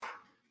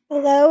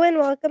Hello and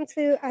welcome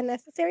to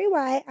Unnecessary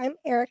Why. I'm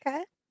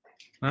Erica.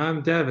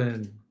 I'm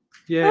Devan. I'm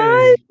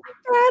Yay. so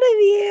proud of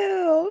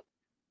you.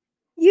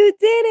 You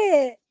did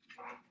it.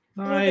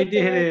 You need I the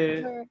did Dora it.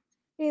 Explorer.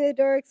 You need the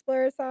Dora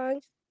Explorer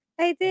song.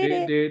 I did Do,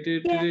 it. do,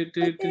 do, Yeah, do, I do,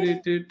 did do,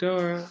 it. do,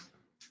 Dora.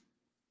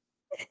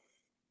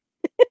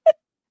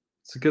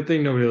 It's a good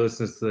thing nobody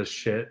listens to this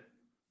shit.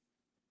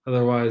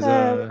 Otherwise,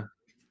 Um,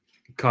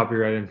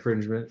 copyright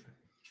infringement.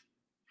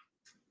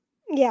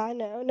 yeah,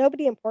 no,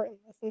 nobody important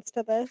listens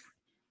to this.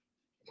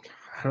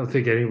 I don't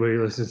think anybody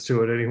listens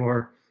to it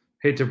anymore.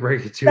 Hate to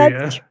break it to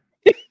That's you.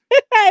 true.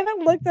 I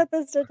haven't looked at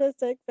the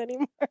statistics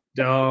anymore.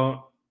 Don't.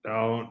 It's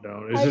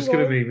I'm just going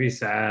to going make me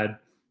sad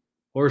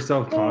or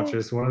self to.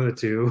 conscious, one of the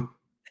two.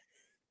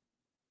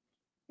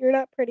 You're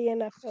not pretty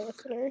enough for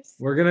listeners.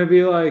 We're going to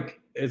be like,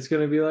 it's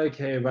going to be like,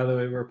 hey, by the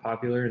way, we're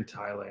popular in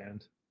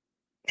Thailand.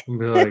 And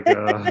be like,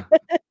 That's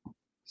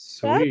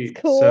sweet.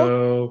 cool.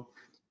 So,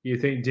 you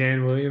think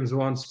Dan Williams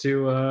wants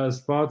to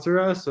sponsor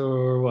us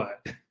or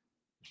what?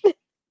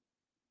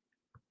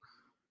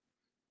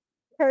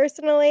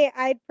 Personally,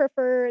 I'd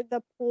prefer the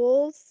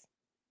pools,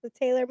 the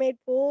tailor-made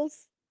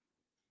pools.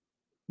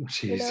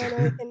 Jeez.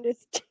 And I can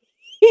just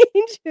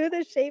change who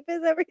the shape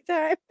is every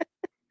time.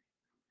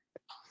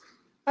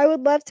 I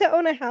would love to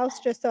own a house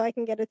just so I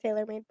can get a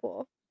tailor-made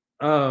pool.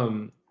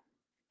 In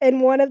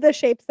one of the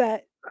shapes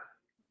that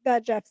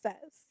Jeff says.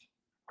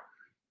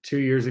 2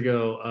 years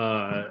ago,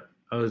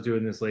 I was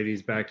doing this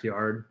lady's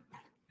backyard,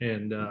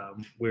 and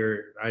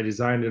where I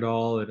designed it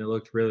all, and it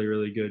looked really,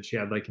 really good. She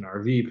had like an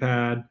RV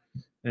pad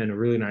and a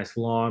really nice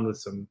lawn with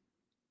some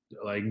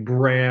like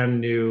brand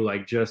new,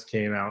 like just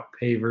came out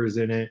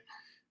pavers in it,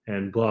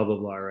 and blah blah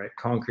blah. Right,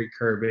 concrete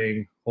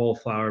curbing, whole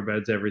flower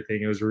beds,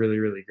 everything. It was really,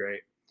 really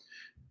great.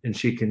 And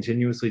she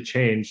continuously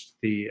changed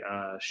the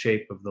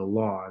shape of the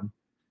lawn,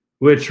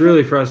 which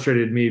really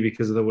frustrated me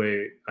because of the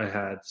way I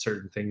had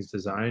certain things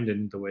designed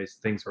and the way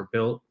things were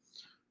built.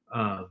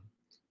 Um,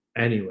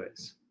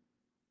 anyways,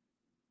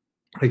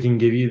 I can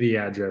give you the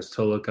address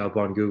to look up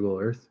on Google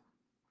Earth.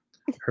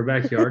 Her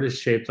backyard is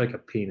shaped like a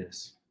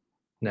penis.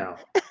 Now,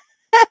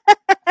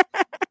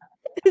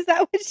 Is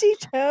that what she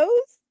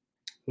chose?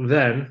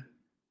 then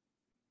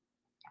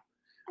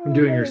I'm Oh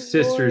doing my her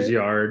sister's Lord.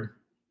 yard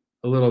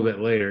a little bit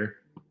later.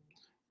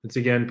 It's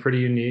again pretty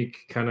unique.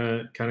 Kind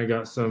of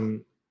got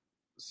some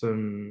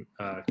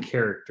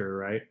character,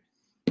 right?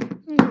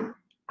 Mm-hmm.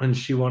 And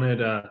she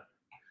wanted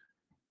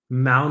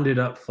mounded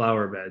up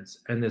flower beds.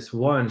 And this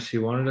one, she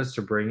wanted us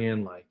to bring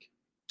in like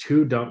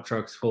 2 dump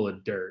trucks full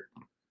of dirt.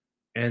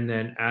 And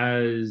then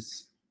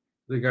as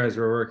the guys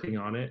were working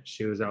on it,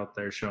 she was out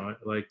there showing,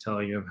 like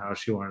telling him how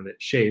she wanted it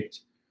shaped.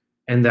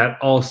 And that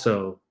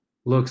also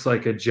looks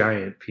like a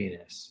giant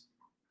penis.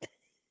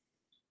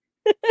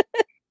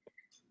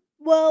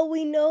 Well,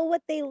 we know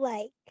what they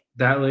like.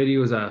 That lady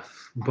was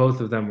both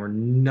of them were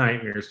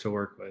nightmares to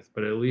work with,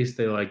 but at least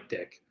they like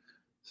dick.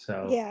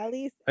 So Yeah, at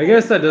least I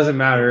guess that doesn't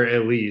matter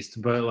at least,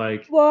 but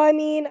like. Well, I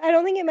mean, I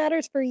don't think it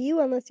matters for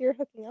you unless you're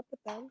hooking up with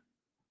them.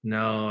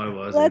 No, I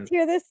wasn't. Let's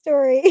hear this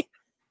story.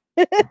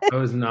 I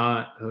was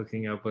not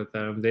hooking up with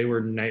them. They were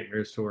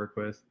nightmares to work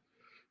with.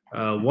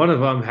 One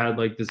of them had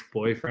like this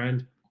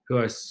boyfriend who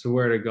I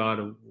swear to God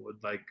would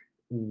like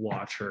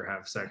watch her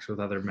have sex with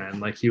other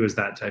men. Like he was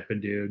that type of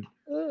dude.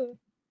 Ooh,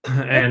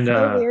 And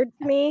that's so weird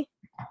to me.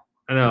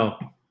 I know.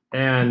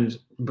 And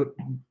but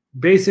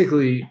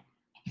basically,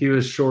 he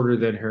was shorter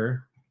than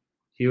her.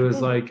 He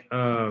was like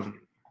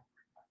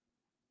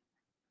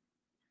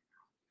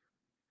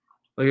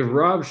if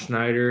Rob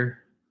Schneider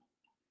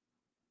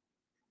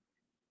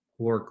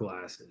wore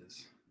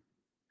glasses,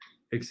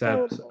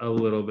 except a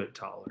little bit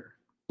taller,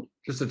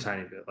 just a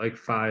tiny bit, like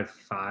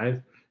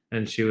 5'5",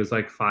 and she was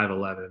like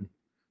 5'11",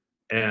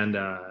 and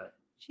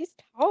she's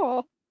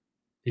tall.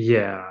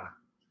 Yeah,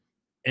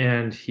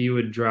 and he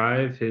would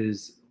drive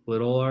his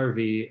little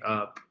RV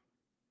up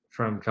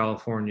from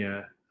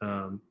California,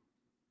 and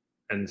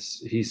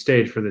he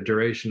stayed for the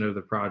duration of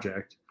the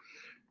project,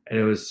 and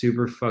it was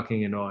super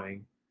fucking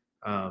annoying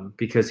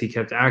because he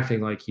kept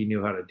acting like he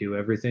knew how to do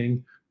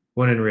everything,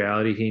 when in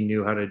reality he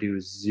knew how to do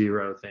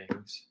 0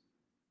 things.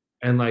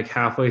 And like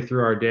halfway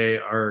through our day,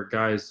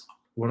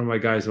 one of my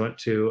guys went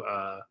to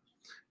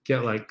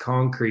get like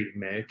concrete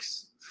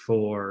mix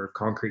for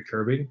concrete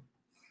curbing.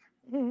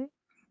 Mm-hmm.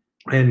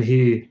 And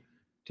he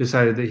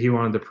decided that he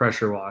wanted to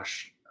pressure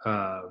wash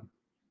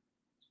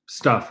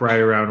stuff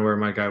right around where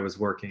my guy was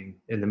working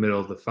in the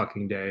middle of the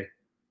fucking day.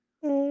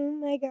 Oh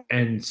my God.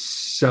 And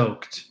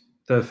soaked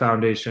the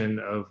foundation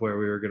of where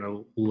we were going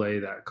to lay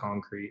that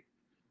concrete.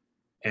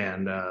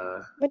 And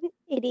what an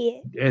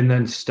idiot. And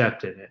then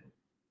stepped in it.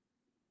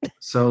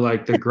 So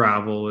like the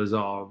gravel is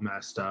all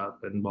messed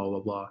up and blah blah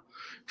blah.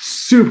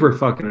 Super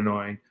fucking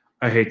annoying.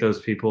 I hate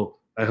those people.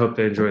 I hope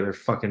they enjoy their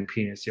fucking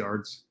penis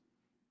yards.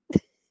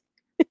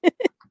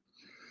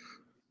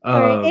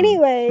 All right.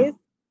 Anyways,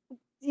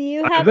 do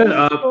you have any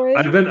stories?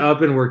 I've been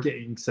up and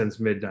working since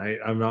midnight.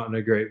 I'm not in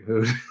a great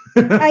mood.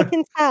 I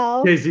can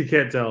tell. In case you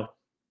can't tell.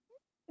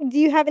 Do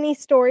you have any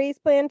stories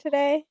planned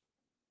today?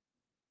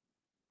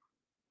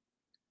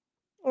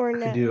 Or I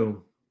no?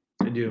 do.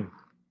 I do.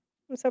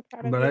 I'm so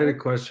proud of But I had a you.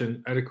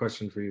 question. I had a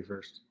question for you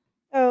first.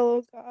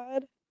 Oh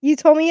god. You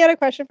told me you had a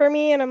question for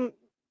me, and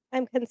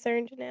I'm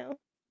concerned now.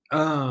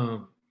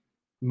 Um,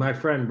 my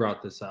friend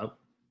brought this up.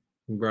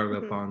 He brought it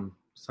up Mhm, on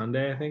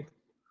Sunday, I think.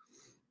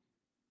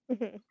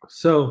 mhm.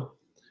 So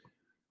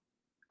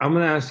I'm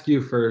gonna ask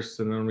you first,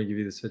 and then I'm gonna give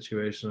you the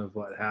situation of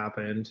what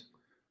happened.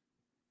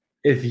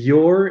 If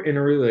you're in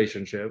a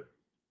relationship,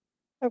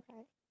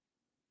 Okay.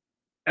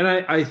 and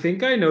I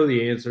think I know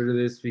the answer to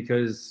this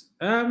because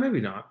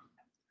maybe not.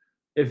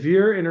 If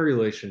you're in a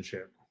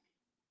relationship,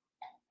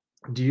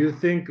 do you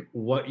think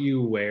what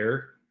you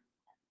wear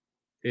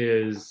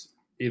is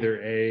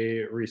either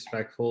A,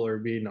 respectful, or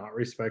B, not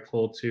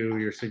respectful to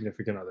your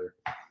significant other?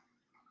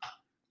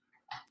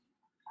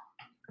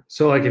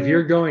 So, like, if Mm,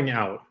 you're going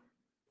out,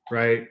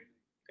 right,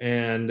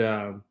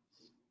 and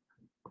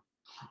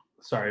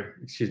sorry,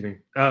 excuse me,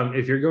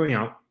 if you're going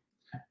out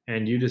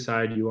and you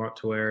decide you want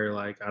to wear,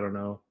 like, I don't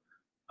know,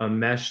 a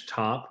mesh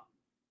top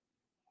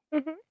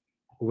mhm.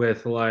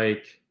 with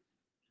like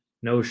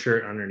no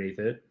shirt underneath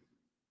it,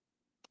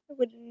 I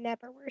would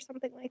never wear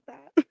something like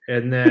that.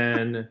 and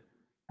then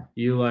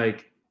you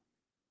like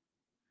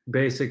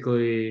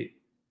basically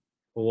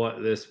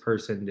what this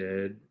person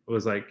did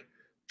was like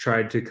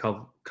tried to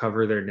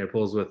cover their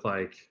nipples with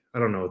like I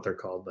don't know what they're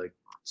called, like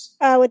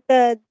With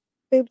the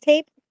boob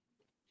tape? With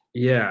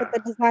yeah, the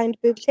designed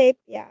boob tape?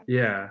 Yeah.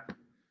 yeah.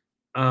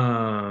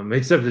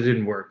 Except it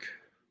didn't work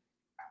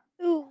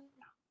Ooh.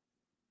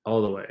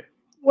 all the way.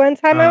 One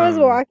time I was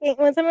Um, walking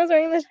one time I was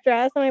wearing this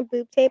dress and my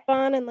boob tape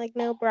on and, like,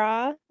 no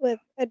bra with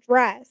a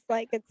dress,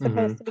 like, it's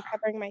supposed mhm. to be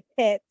covering my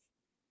tits,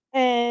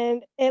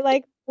 and it,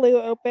 like, flew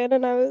open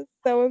and I was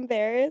so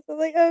embarrassed. I was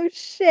like, "Oh,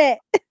 shit."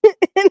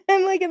 And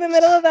I'm, like, in the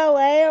middle of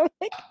LA, I'm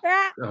like,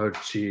 "Crap, Oh,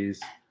 jeez.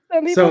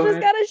 some people So, just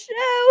gotta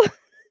show."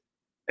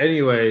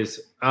 anyways,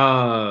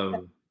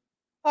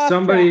 Off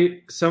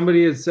track.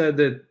 somebody had said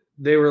that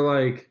they were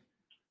like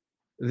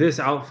this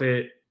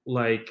outfit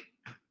like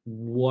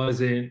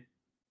wasn't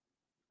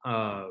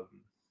um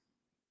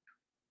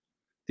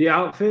the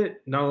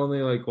outfit not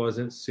only like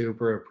wasn't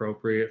super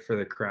appropriate for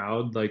the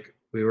crowd, like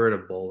we were at a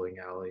bowling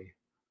alley.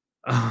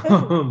 Ooh.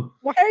 Um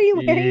Why are you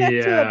wearing that to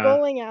a yeah.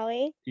 bowling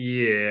alley?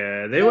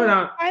 Yeah. So, I'm They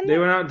the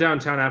went out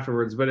downtown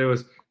afterwards, but it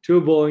was to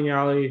a bowling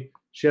alley.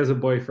 She has a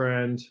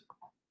boyfriend.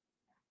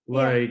 yeah,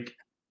 Like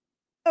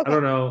I okay.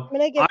 don't know. I'm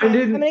gonna give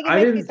my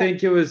 2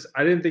 cents.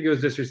 I didn't think it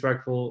was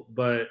disrespectful,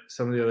 but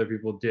some of the other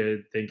people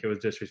did think it was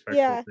disrespectful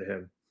Yeah. to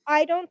him.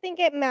 I don't think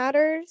it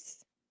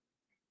matters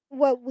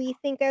what we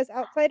think as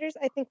outsiders.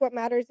 I think what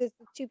matters is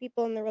the 2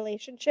 people in the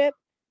relationship,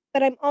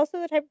 but I'm also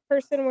the type of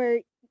person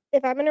where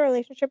if I'm in a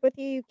relationship with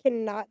you, you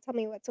cannot tell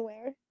me what to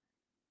wear.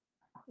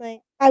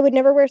 Like, I would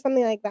never wear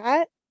something like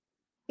that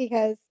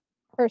because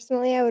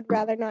personally, I would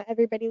rather not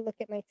everybody look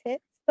at my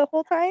tits the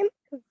whole time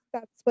because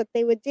that's what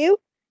they would do,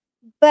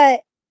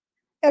 but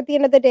at the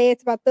end of the day,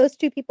 it's about those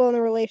 2 people in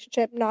the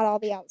relationship, not all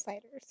the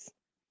outsiders.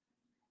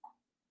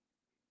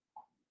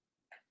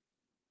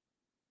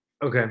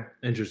 Okay,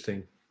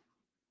 interesting.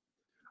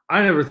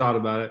 I never thought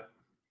about it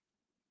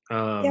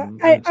Yeah,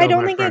 I until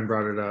don't my think friend it's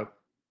brought it up.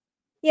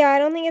 yeah, I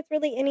don't think it's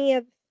really any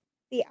of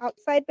the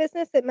outside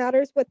business. It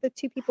matters what the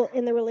 2 people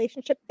in the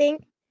relationship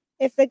think.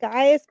 If the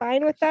guy is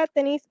fine with that,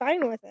 then he's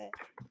fine with it.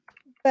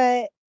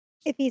 But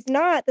if he's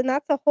not, then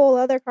that's a whole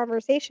other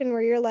conversation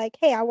where you're like,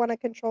 "Hey, I wanna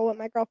control what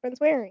my girlfriend's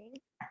wearing."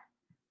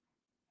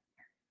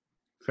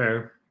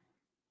 Fair.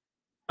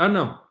 I don't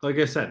know. Like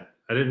I said,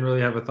 I didn't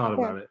really have a thought Yeah.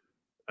 about it.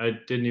 I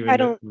didn't I even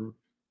don't know.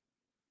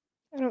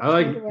 I don't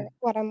I change like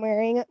what I'm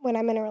wearing when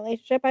I'm in a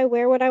relationship. I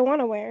wear what I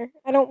wanna wear.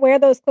 I don't wear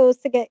those clothes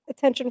to get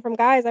attention from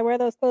guys. I wear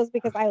those clothes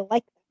because I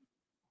like them.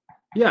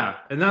 yeah,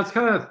 and that's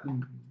kind of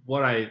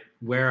where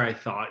I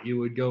thought you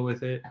would go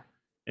with it.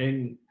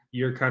 And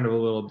you're kind of a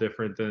little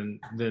different than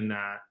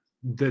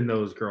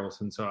those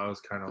girls. And so I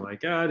was kind of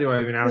like, ah, do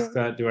I even ask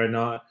Yeah. that? Do I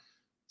not?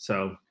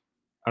 So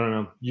I don't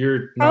know.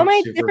 You're How am not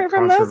I super different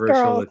from those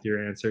controversial girls? with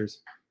your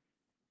answers.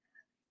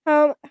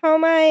 How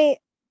am I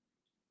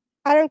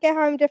don't get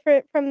how I'm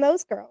different from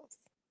those girls.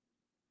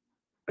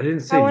 I didn't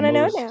I say wanna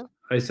know most. now.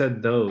 I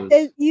said those.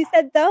 You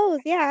said those.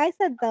 Yeah, I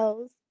said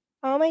those.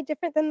 How am I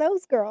different than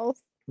those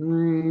girls?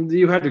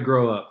 You had to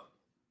grow up.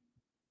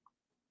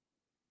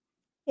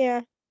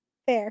 Yeah,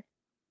 fair.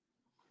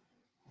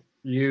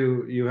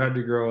 You had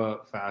to grow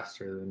up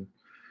faster than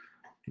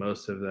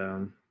most of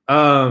them.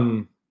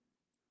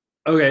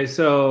 Okay,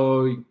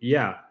 so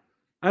yeah,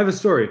 I have a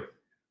story. Okay.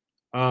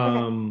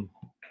 Um,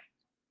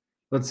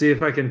 let's see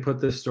if I can put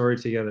this story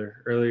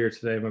together. Earlier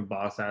today, my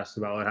boss asked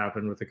about what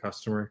happened with a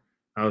customer.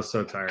 I was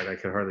so tired I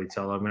could hardly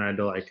tell him, and I had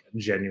to like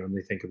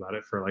genuinely think about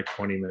it for like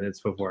 20 minutes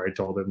before I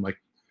told him like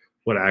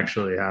what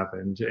actually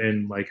happened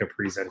in like a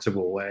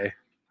presentable way.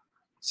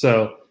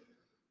 So,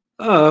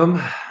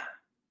 um,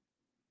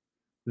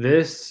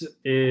 this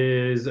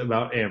is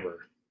about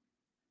Amber.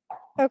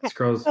 Okay. This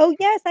girl's Oh,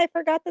 yes, I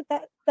forgot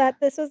that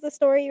this was the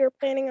story you were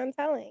planning on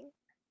telling.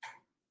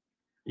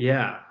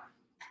 yeah.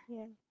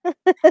 Yeah.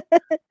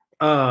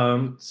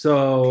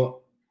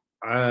 So,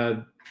 uh,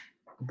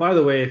 by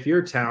the way, if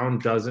your town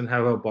doesn't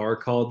have a bar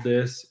called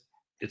this,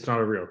 it's not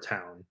a real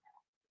town.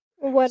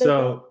 What is it?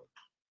 So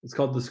it's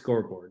called the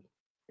Scoreboard.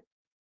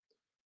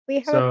 We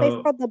have a place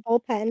So called the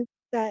Bullpen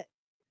that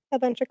a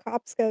bunch of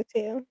cops go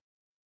to.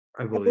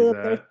 I I blew believe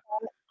up their that.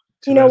 spot.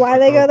 Too You bad know it's why not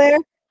they go called. there?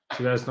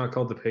 Too bad it's not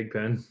called the Pig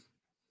Pen.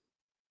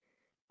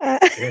 Uh,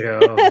 Ew.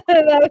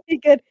 that would be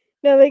good.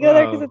 No, they go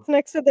there because Wow, it's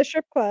next to the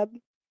strip club,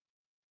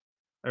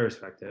 I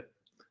respect it.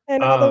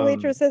 and all the Um,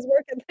 waitresses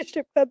work at the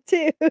strip club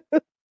too.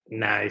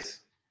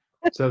 nice.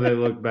 So they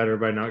look better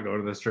by not going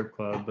to the strip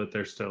club, but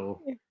they're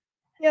still.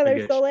 Yeah, I they're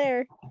get still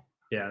there.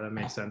 Yeah, that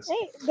makes sense.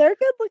 Hey, they're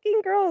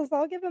good-looking girls,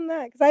 I'll give them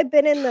that. Because 'cause I've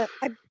been in the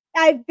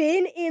I've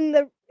been in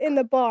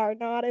the bar,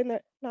 not in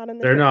the They're strip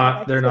club, I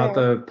not. They're not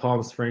swear. the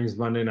Palm Springs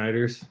Monday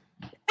Nighters.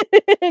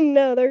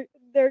 No, they're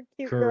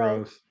cute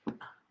girls. Gross.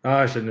 Oh,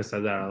 I shouldn't have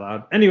said that out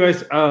loud.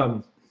 Anyways,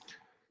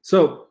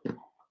 so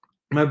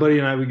my buddy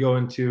and I we go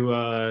into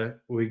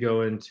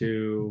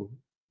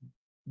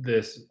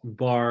this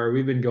bar.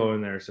 We've been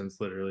going there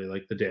since literally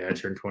like the day I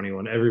turned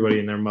 21. Everybody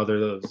and their mother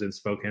that lives in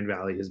Spokane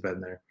Valley has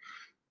been there.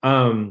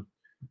 Um,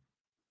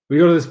 we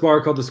go to this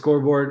bar called the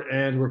Scoreboard,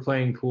 and we're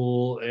playing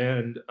pool,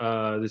 and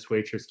this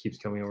waitress keeps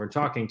coming over and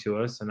talking to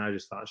us, and I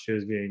just thought she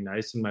was being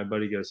nice, and my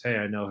buddy goes, "Hey,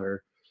 I know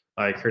her,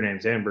 like her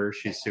name's Amber,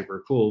 she's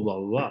super cool, blah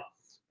blah blah."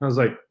 I was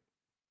like,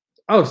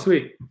 "Oh,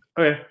 sweet,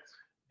 okay,"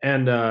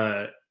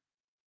 and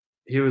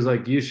he was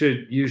like, "You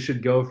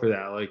should go for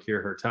that, like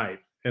you're her type,"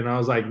 and I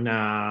was like,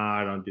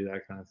 "Nah, I don't do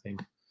that kind of thing."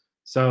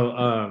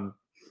 So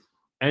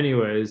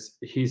anyways,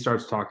 he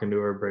starts talking to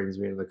her, brings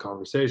me into the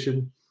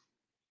conversation.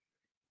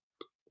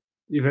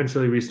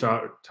 Eventually we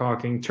start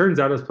talking. Turns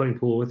out I was playing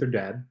pool with her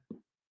dad,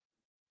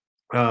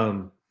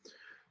 um,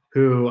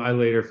 who I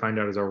later find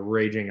out is a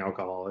raging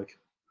alcoholic.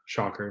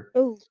 Shocker.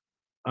 Ooh,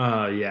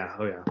 Yeah,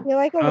 oh yeah. I feel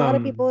like a lot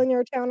of people Um, in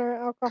your town are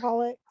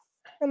alcoholics,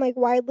 and, like,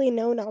 widely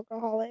known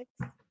alcoholics.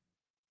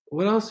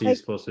 what else are you Like,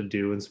 supposed to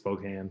do in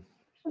Spokane?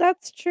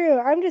 that's true,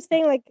 I'm just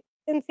saying, like,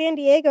 in San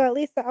Diego, at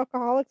least the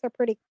alcoholics are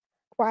pretty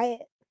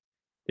quiet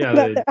Yeah,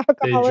 about their they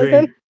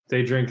alcoholism.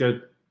 drink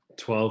a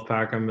 12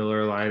 pack of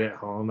Miller Lite at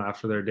home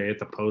after their day at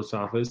the post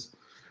office.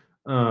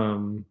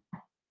 Um,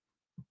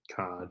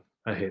 God,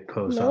 I hate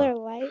post office. Miller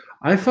Lite?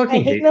 I I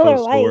fucking hate hate Miller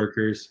postal Lite.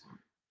 workers.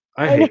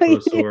 I I know hate you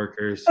postal do.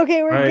 workers.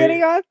 Okay, we're I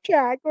getting off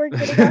track, we're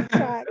getting off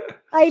track.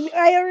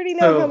 I already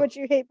know how so much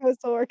you hate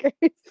postal workers.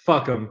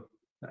 fuck them.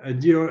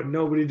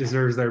 Nobody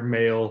deserves their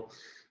mail.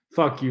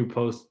 Fuck you,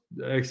 post.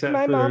 Except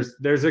My for mom my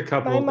there's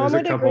mom a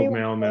would couple agree with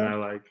mailmen you.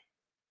 I like.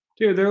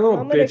 Dude, they're little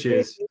Mom would agree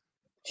with bitches. you.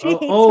 She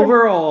hates her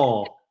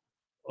Overall,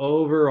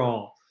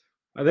 overall,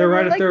 they're and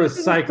right we're, up like, there with this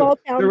is a small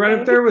They're town right up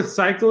thing. there with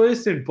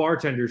cyclists and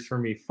bartenders for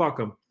me. Fuck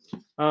them.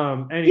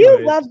 You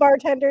Anyways, love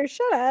bartenders,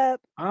 shut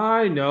up.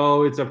 I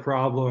know it's a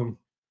problem.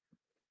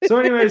 So,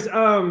 anyways,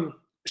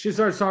 she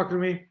starts talking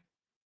to me.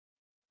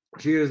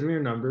 She gives me her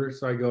number,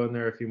 so I go in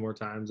there a few more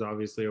times,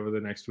 obviously over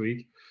the next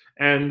week,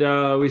 and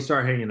we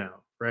start hanging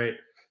out. Right,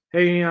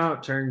 hanging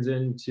out turns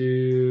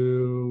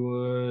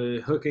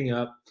into hooking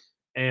up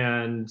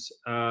and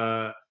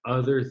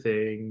other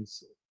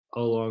things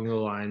along the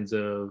lines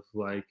of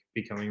like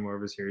becoming more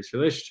of a serious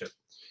relationship.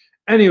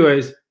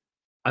 Anyways,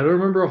 I don't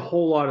remember a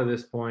whole lot at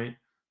this point,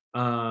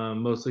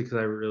 mostly because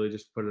I really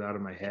just put it out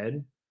of my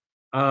head.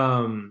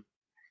 Um,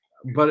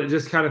 but it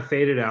just kind of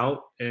faded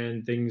out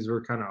and things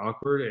were kind of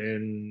awkward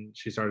and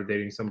she started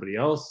dating somebody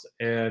else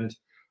and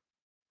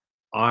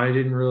I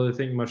didn't really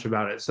think much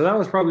about it. So that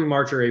was probably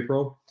March or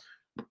April.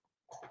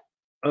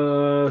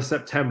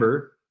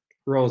 September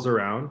rolls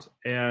around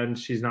and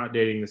she's not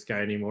dating this guy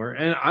anymore.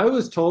 And I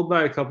was told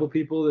by a couple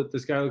people that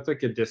this guy looked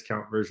like a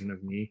discount version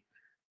of me.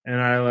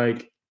 And I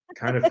like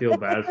kind of feel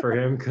bad for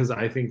him because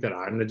I think that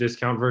I'm the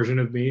discount version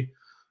of me.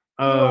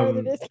 You are the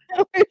Um,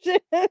 discount version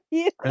of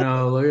you. I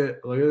know.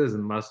 Look at his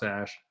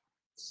mustache.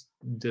 It's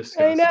I know.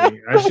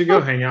 disgusting. I should go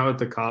hang out with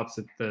the cops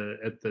at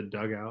the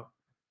dugout.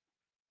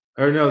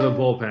 Or no, the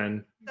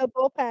bullpen. The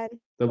bullpen,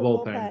 The the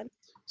bullpen. bullpen. You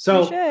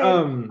So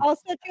should. I'll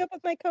set you up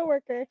with my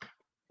coworker.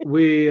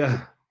 we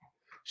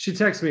she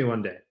texts me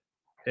one day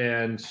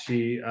and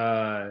she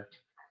like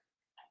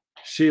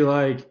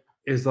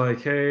is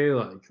like, hey,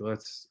 like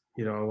let's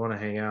I want to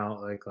hang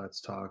out, like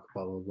let's talk,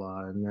 blah blah blah.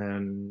 And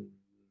then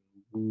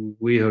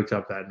we hooked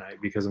up that night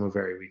because I'm a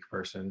very weak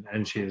person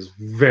and she is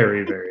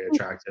very, very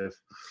attractive.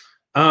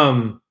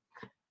 Um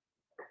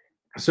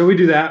so we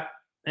do that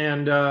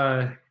and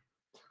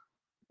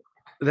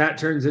that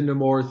turns into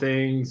more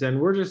things and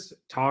we're just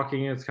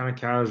talking, it's kind of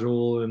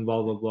casual and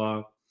blah blah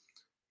blah.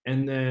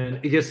 And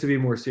then it gets to be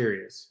more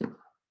serious,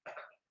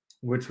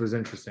 which was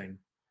interesting.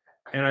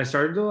 And I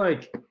started to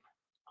like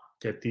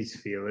get these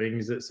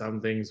feelings that some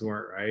things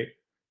weren't right.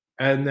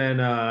 And then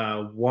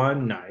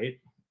one night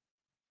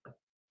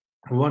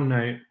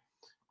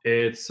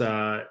it's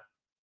mm,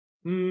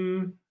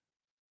 I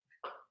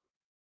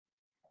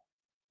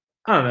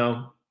don't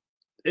know.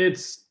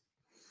 It's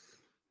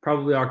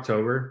probably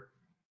October.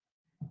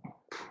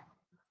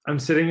 I'm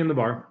sitting in the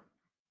bar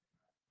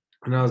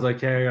and I was like,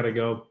 hey, I gotta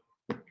go.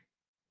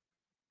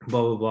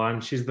 Blah blah blah.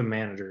 And she's the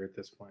manager at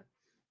this point.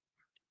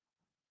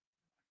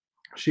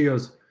 She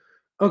goes,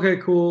 okay,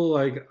 cool.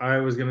 Like, I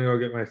was going to go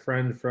get my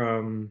friend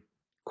from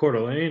Coeur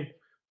d'Alene,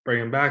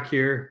 bring him back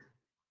here.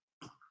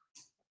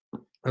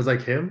 I was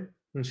like, him?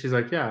 And she's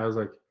like, yeah. I was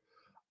like,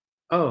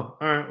 oh,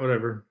 all right,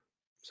 whatever.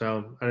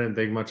 So I didn't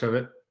think much of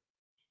it.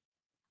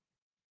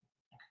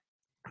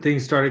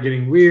 Things started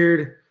getting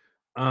weird.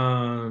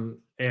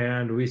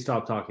 And we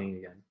stopped talking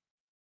again.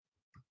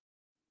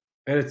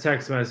 I had a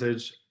text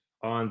message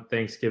on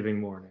Thanksgiving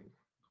morning.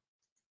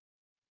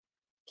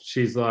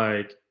 She's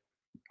like,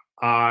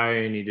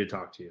 I need to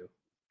talk to you.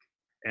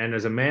 And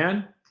as a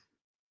man,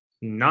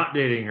 not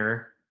dating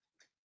her,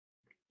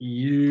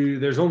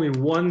 there's only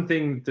one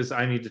thing this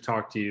I need to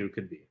talk to you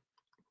could be.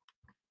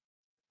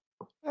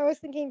 I was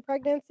thinking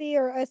pregnancy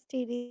or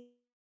STD.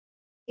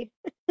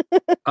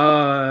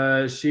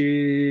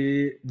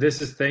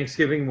 This is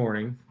Thanksgiving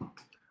morning.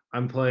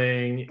 I'm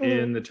playing Mhm,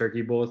 in the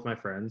turkey bowl with my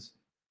friends,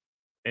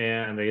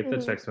 and I get the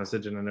mhm. text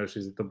message, and I know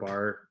she's at the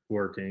bar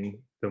working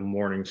the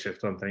morning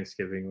shift on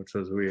Thanksgiving, which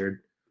was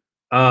weird.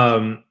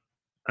 Um,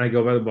 I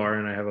go by the bar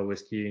and I have a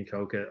whiskey and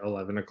coke at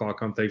 11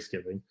 o'clock on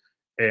Thanksgiving,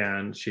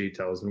 and she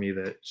tells me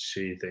that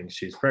she thinks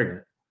she's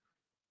pregnant,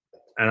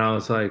 and I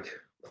was like,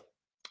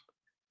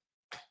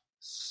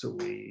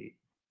 sweet.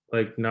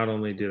 Like, not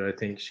only did I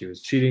think she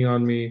was cheating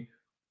on me,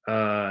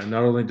 not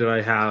only did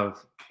I have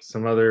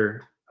some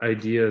other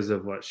ideas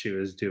of what she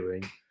was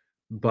doing,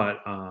 but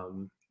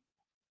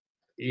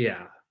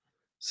yeah.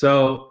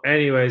 So,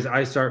 anyways,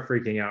 I start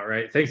freaking out,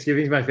 right?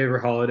 Thanksgiving's my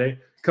favorite holiday.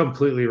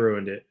 Completely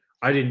ruined it.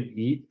 I didn't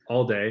eat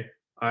all day.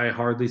 I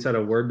hardly said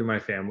a word to my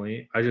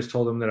family. I just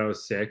told them that I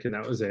was sick and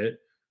that was it.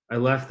 I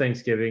left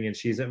Thanksgiving and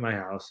she's at my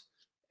house.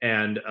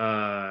 And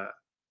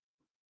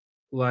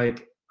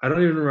like, I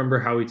don't even remember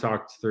how we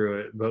talked through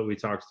it, but we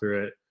talked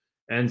through it.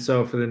 And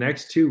so for the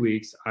next 2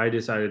 weeks, I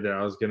decided that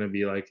I was going to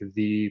be like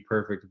the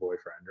perfect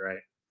boyfriend,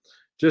 right?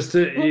 Just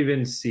to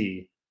even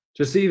see,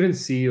 just to even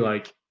see,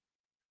 like,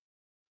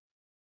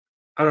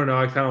 I don't know.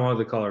 I kind of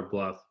wanted to call her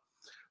bluff.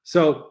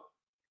 So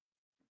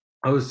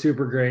I was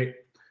super great,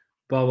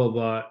 blah, blah,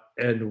 blah.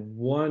 And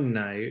one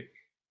night,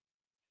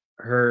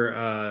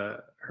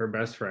 her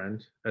best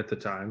friend at the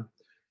time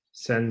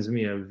sends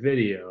me a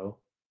video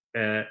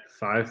at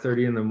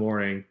 5:30 in the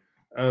morning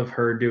of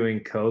her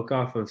doing coke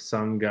off of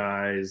some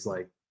guy's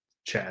like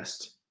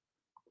chest.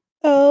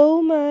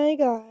 Oh my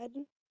god.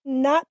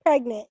 Not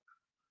pregnant.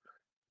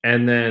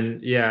 And then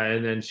yeah,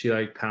 and then she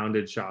like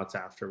pounded shots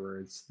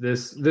afterwards.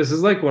 This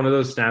is like one of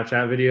those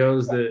Snapchat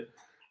videos that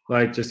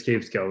like just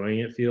keeps going,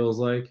 it feels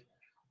like.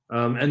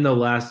 And the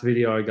last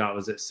video I got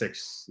was at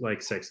 6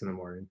 in the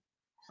morning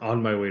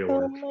on my way to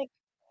Oh work. my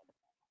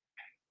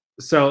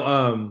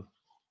So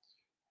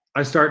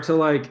I start to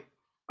like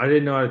I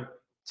didn't know how to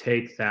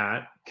take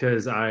that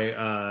because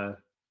I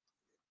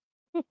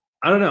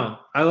don't know.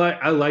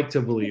 I like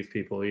to believe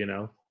people, you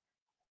know.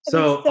 That'd be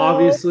So so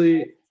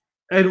obviously,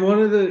 and one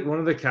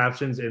of the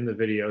captions in the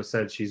video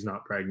said she's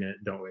not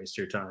pregnant. Don't waste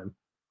your time.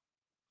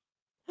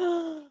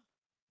 Oh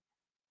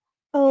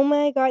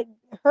my god.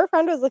 Her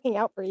friend was looking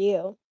out for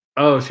you.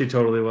 Oh, she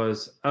totally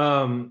was.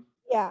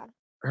 Yeah,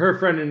 Her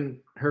friend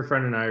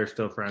and I are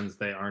still friends.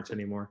 They aren't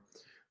anymore.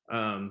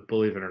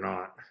 Believe it or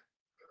not.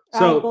 I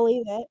So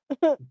believe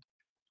it.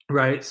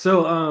 right.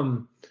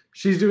 So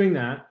she's doing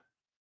that,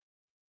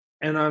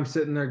 and I'm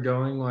sitting there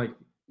going like,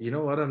 you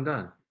know what, I'm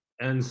done.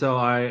 And so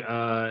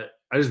I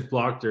just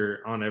blocked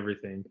her on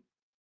everything.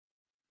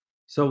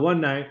 So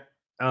one night,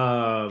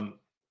 I'm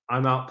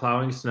out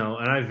plowing snow,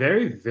 and I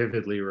very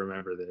vividly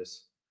remember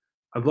this.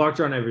 I blocked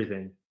her on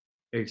everything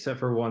except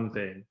for one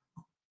thing,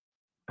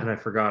 and I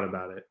forgot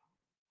about it.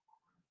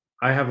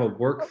 I have a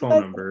work What phone was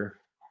it? number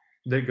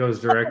that goes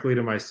directly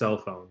to my cell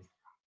phone.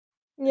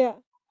 Yeah.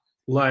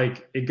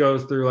 Like, it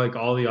goes through like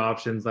all the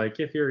options, like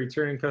if you're a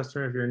returning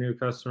customer, if you're a new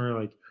customer,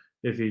 like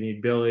if you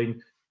need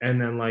billing,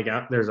 and then like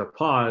there's a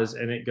pause,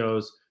 and it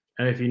goes,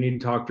 and if you need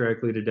to talk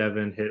directly to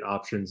Devin, hit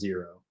option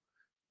 0.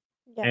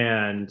 Yeah.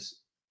 And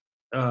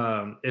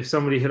if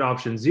somebody hit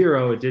option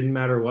 0, it didn't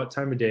matter what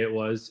time of day it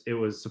was. It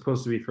was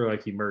supposed to be for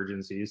like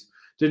emergencies.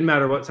 Didn't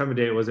matter what time of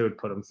day it was, it would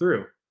put them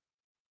through.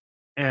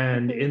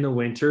 And Mhm. in the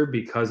winter,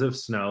 because of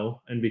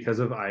snow and because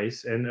of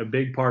ice, and a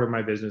big part of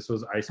my business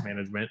was ice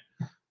management,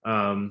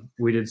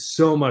 we did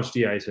so much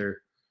de-icer.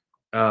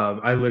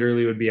 I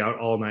literally would be out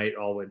all night,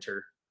 all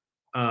winter,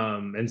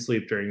 and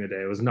sleep during the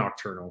day. It was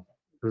nocturnal.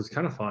 It was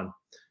kind of fun.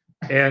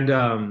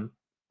 And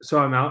so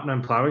I'm out and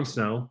I'm plowing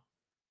snow,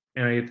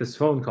 and I get this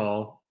phone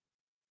call,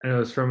 and it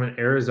was from an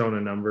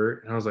Arizona number,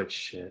 and I was like,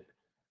 shit.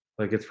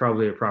 Like, it's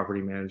probably a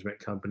property management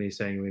company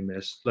saying we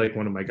missed, like,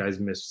 one of my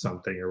guys missed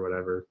something or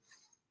whatever.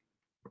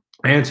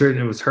 I answered,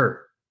 and it was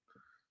her.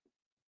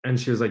 And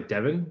she was like,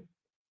 Devin,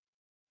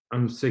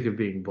 I'm sick of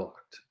being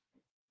blocked.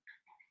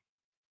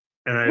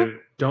 And I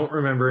don't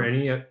remember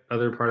any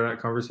other part of that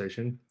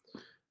conversation.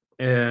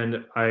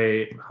 And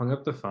I hung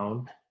up the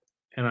phone,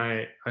 and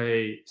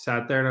I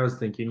sat there and I was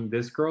thinking,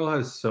 this girl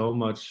has so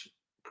much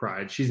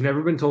pride. She's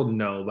never been told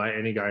no by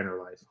any guy in her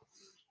life.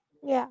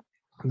 Yeah.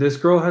 This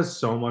girl has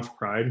so much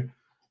pride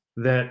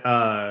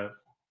that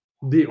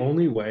the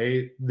only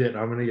way that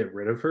I'm gonna get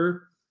rid of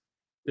her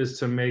is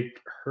to make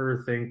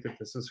her think that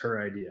this is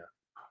her idea.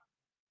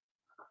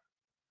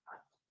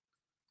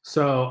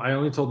 So I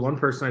only told one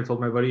person. I told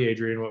my buddy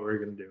Adrian what we were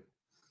gonna do.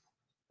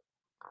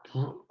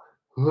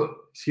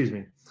 Excuse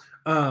me.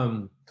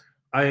 Um,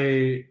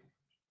 I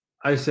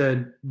I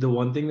said the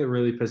one thing that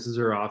really pisses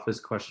her off is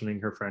questioning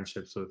her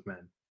friendships with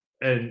men,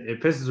 and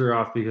it pisses her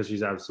off because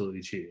she's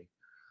absolutely cheating.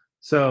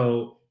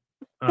 So,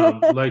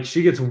 like,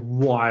 she gets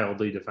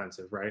wildly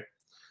defensive, right?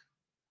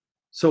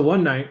 So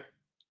one night,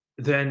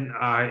 then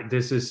I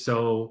this is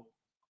so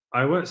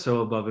I went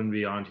so above and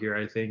beyond here.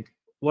 I think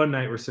one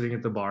night we're sitting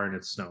at the bar and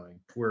it's snowing.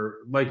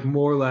 We're like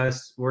more or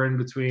less we're in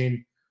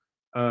between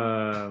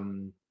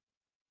um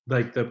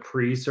like the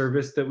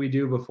pre-service that we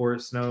do before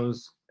it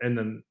snows and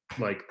then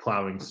like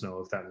plowing snow,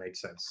 if that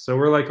makes sense. So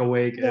we're like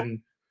awake Yeah. and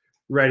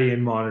ready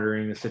and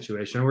monitoring the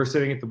situation. We're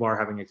sitting at the bar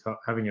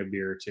having a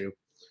beer or two,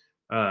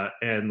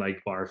 and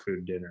like bar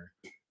food dinner.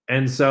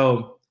 And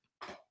so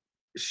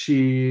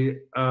she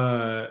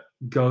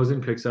goes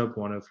and picks up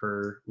one of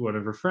her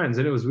friends,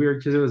 and it was weird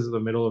because it was the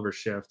middle of her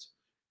shift,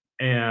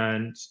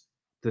 and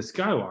this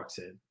guy walks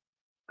in,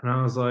 and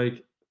I was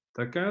like,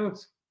 that guy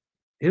looks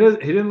he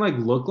didn't like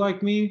look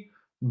like me,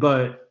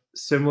 but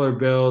similar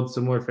build,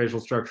 similar facial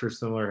structure,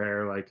 similar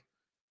hair, like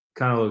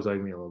kind of looks like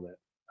me a little bit.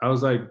 I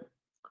was like,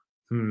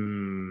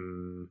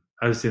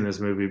 I've seen this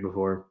movie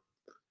before.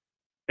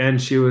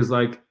 And she was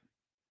like,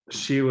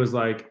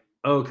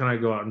 oh, can I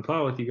go out and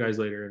plow with you guys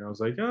later? And I was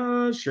like,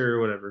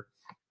 sure, whatever.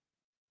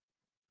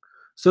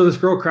 So this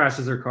girl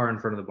crashes her car in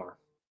front of the bar.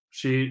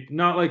 She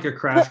not like a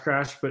crash,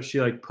 but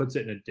she like puts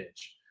it in a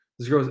ditch.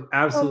 This girl's Oh my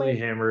absolutely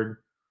hammered.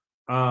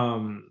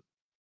 Um,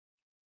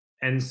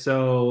 and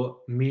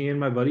so me and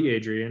my buddy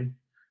Adrian,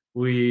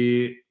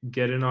 we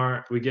got in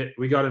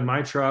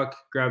my truck,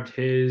 grabbed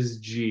his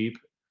Jeep,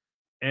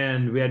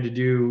 and we had to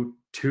do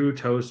two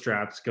tow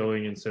straps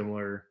going in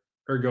similar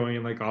or going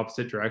in like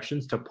opposite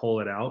directions to pull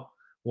it out.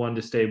 One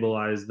to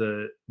stabilize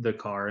the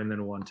car, and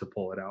then one to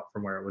pull it out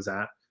from where it was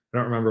at. I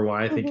don't remember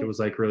why. I think it mhm. was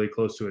like really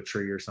close to a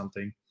tree or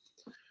something.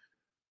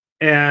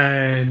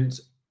 And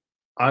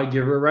I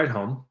give her a ride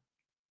home,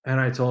 and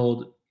I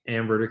told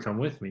Amber to come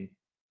with me,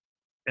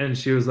 and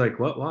she was like,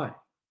 "What? Why?"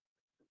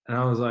 And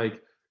I was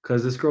like,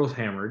 "Cause this girl's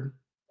hammered,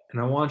 and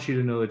I want you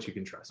to know that you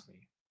can trust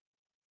me."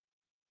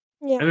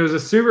 Yeah. And it was a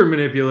super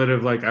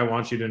manipulative, like, "I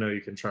want you to know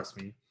you can trust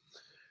me."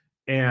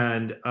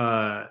 And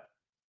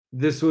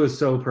this was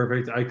so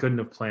perfect. I couldn't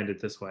have planned it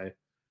this way.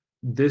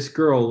 This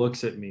girl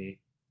looks at me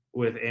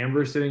with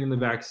Amber sitting in the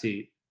back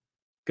seat,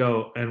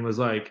 go and was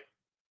like,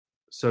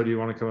 "So do you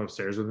want to come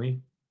upstairs with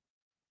me?"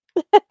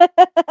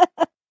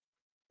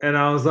 And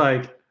I was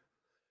like,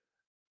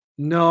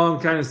 "No, I'm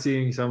kind of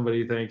seeing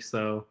somebody, thanks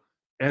though."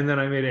 And then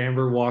I made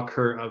Amber walk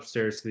her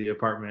upstairs to the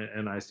apartment,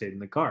 and I stayed in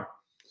the car.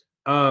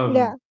 Yeah.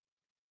 Um,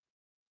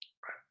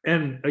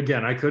 and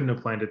again, I couldn't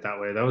have planned it that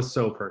way. That was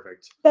so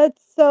perfect.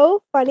 That's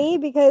so funny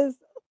because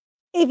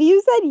if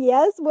you said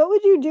yes, what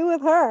would you do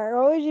with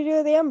her? What would you do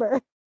with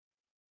Amber?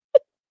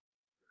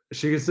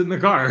 She could sit in the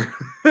car.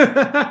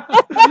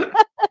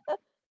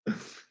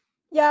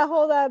 Yeah,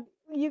 hold up.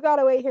 You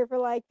gotta wait here for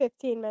like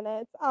 15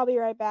 minutes. I'll be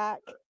right back.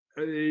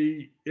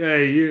 Yeah,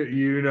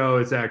 you know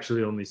it's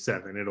actually only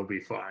 7. It'll be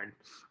fine.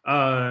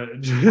 I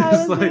Just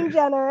was like, being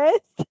generous.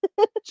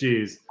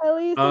 geez. At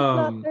least it's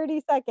not Um,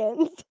 30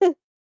 seconds.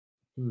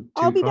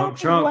 I'll two be back pump in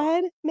chump,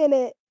 1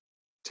 minute.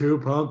 2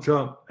 pump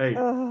chump. Hey,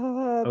 I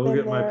will Been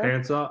get my there.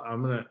 pants off.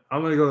 I'm gonna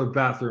go to the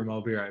bathroom.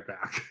 I'll be right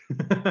back.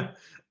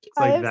 It's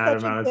I like have that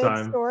such a amount of good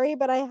time. story,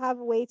 but I have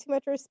way too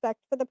much respect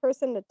for the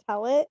person to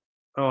tell it.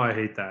 Oh, I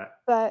hate that.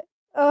 But,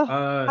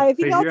 I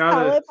think I'll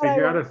tell it, but I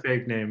Figure out won't a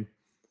fake name.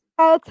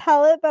 I'll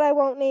tell it, but I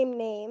won't name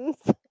names.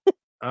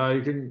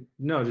 You can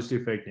no, just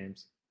do fake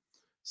names.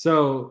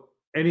 So,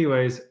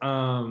 anyways,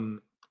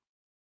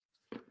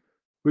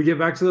 we get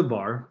back to the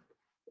bar,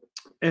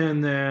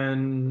 and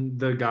then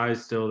the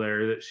guy's still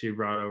there that she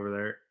brought over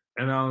there,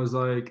 and I was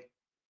like,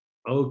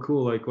 "Oh,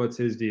 cool. Like, what's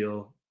his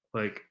deal?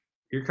 Like,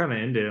 you're kind of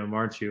into him,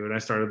 aren't you?" And I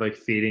started like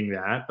feeding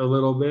that a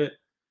little bit.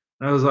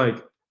 And I was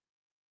like,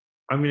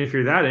 I mean, if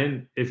you're that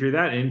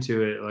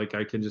into it, like,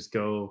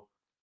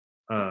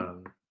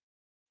 um,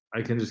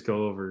 I can just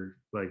go over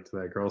like to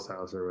that girl's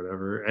house or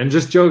whatever, and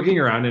just joking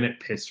around, and it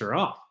pissed her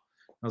off.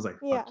 I was like,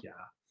 Yeah, "Fuck yeah!"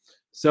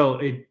 So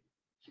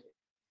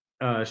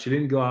she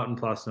didn't go out and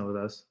plow snow with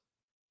us,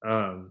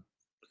 um,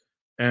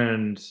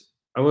 and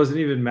I wasn't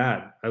even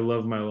mad. I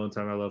love my alone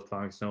time. I love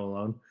plowing snow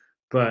alone.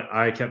 But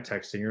I kept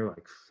texting her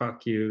like,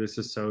 "Fuck you! This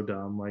is so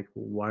dumb. Like,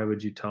 why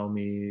would you tell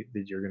me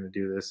that you're gonna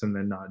do this and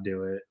then not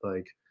do it?"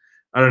 Like,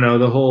 I don't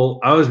know.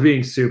 I was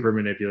being super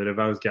manipulative.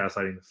 I was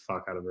gaslighting the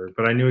fuck out of her,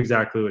 but I knew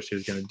exactly what she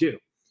was gonna do.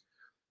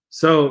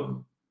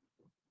 So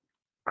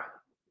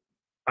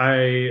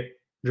I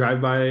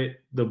drive by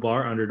the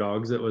bar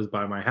Underdogs that was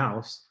by my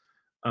house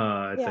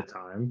at the yeah.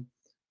 time,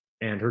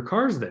 and her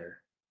car's there.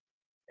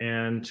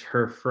 And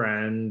her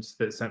friend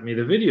that sent me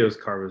the videos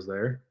car was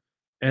there.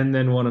 And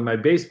then one of my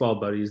baseball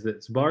buddies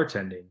that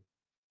bartends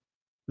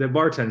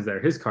there,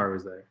 his car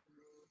was there.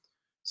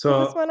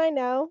 Is this So one I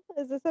know?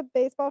 Is this a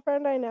baseball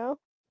friend I know?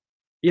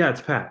 yeah,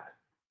 it's Pat.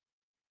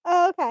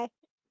 Oh, okay.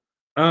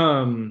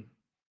 Um,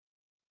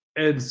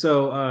 and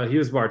so he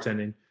was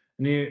bartending,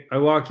 and I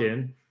walk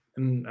in,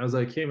 and I was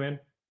like, "Hey, man,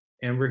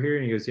 Amber here,"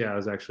 and he goes, "Yeah, I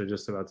was actually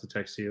just about to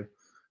text you."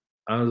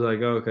 I was like,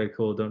 "Oh, okay,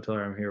 cool. Don't tell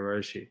her I'm here. Where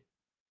is she?"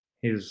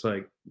 He just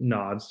like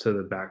nods to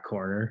the back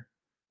corner,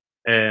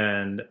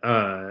 and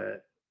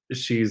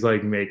she's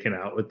like making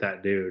out with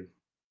that dude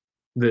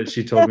that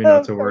she told me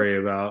not Of to course. worry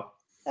about.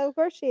 Of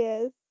course she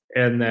is.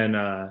 And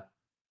then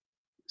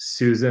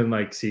Susan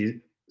like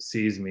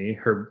sees me,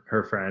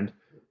 her friend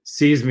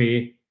sees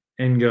me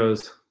and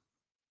goes,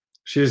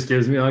 she just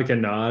gives me like a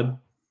nod,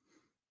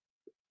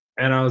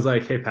 and I was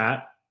like, "Hey,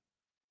 Pat."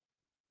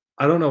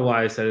 I don't know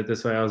why I said it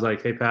this way. I was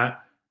like, "Hey,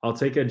 Pat, I'll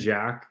take a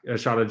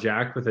shot of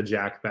Jack with a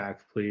Jack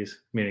back,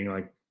 please," meaning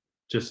like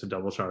just a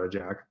double shot of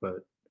Jack, but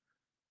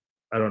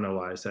I don't know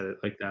why I said it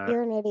like that.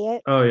 You're an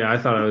idiot. Oh yeah, I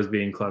thought I was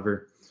being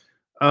clever.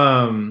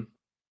 Um,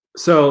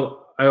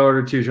 so I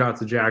ordered 2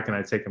 shots of Jack and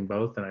I take them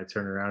both and I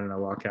turn around and I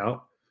walk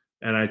out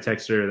and I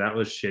text her that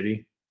was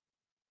shitty.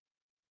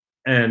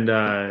 And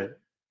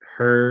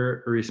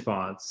her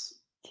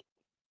response,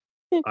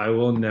 I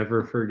will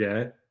never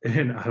forget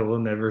and I will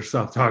never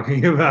stop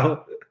talking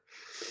about.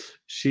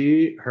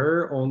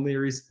 Her only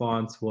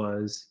response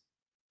was,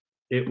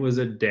 "It was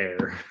a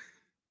dare."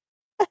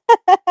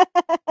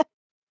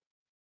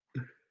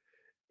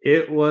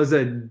 It was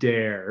a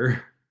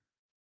dare.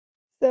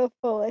 So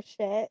full of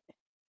shit.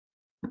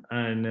 I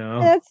And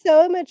know. that's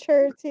so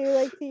immature too,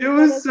 like, to It use that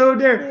was as an so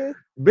dare. excuse.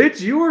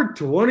 Bitch, you are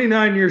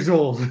 29 years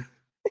old.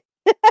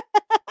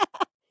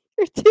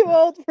 You're too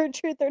old for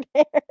truth or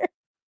dare.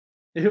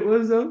 It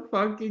was a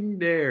fucking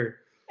dare.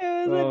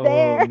 It was a Oh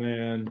dare.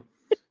 man.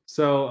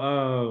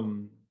 So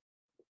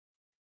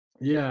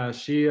yeah,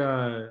 she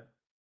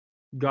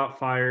got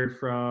fired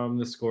from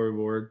the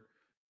scoreboard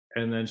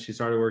and then she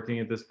started working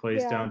at this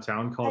place Yeah.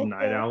 downtown called I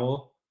Night feel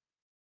Owl.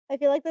 I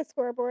feel like the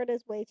scoreboard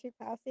is way too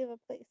passive a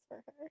place for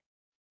her.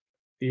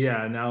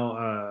 Yeah, now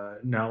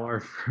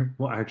our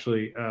well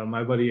actually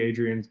my buddy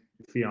Adrian's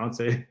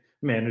fiance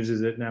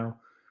manages it now.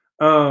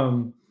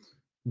 Um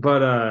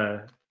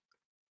but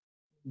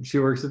she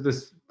works at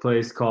this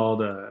place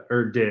called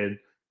or did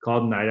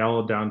called Night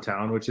Owl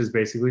downtown, which is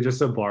basically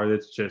just a bar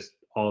that's just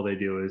all they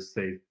do is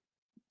they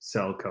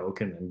sell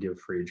Coke and then give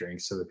free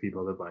drinks to the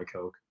people that buy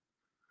Coke.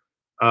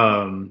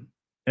 Um,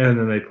 and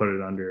then they put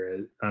it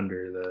under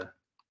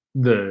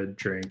the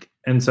drink.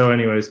 And so,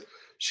 anyways,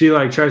 she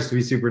like tries to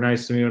be super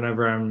nice to me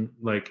whenever I'm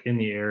like in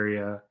the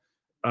area.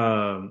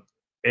 Um,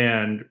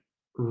 and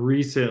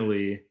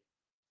recently,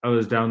 I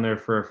was down there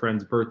for a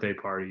friend's birthday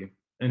party,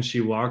 and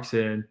she walks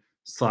in,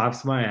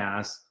 slaps my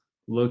ass,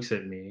 looks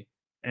at me,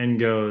 and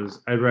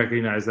goes, "I'd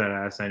recognize that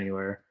ass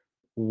anywhere."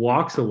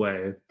 Walks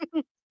away,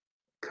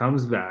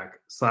 comes back,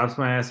 slaps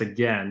my ass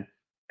again,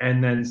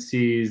 and then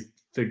sees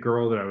the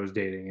girl that I was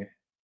dating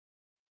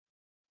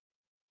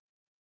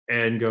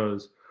and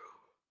goes,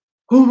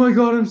 "Oh my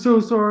god, I'm so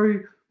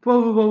sorry. Blah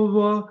blah blah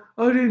blah blah.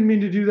 I didn't mean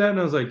to do that." And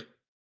I was like,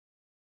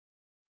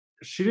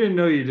 "She didn't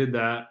know you did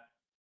that,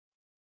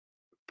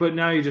 but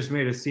now you just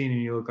made a scene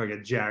and you look like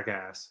a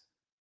jackass."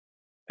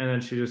 And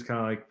then she just kind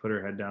of like put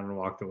her head down and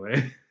walked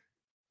away.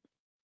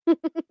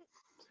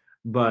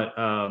 But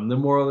the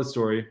moral of the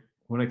story,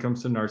 when it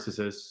comes to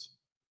narcissists,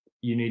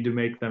 you need to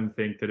make them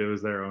think that it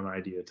was their own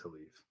idea to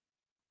leave.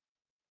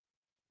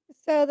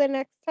 So the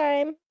next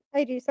time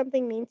I do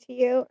something mean to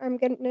you, I'm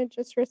gonna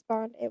just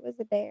respond, "It was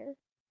a dare."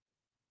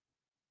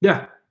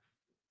 Yeah,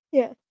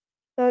 Yeah.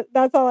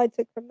 That's all I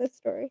took from this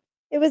story.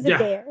 It was a yeah,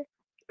 dare.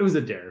 it was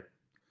a dare.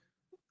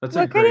 That's a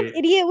What kind of great.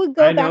 idiot would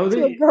go I back know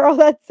to a that. girl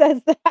that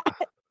says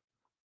that?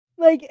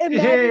 Like, imagine,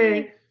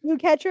 like, Hey. you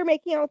catch her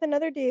making out with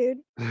another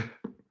dude,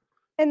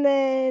 and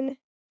then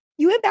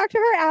you went back to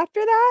her after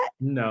that?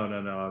 No,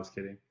 no, no. I was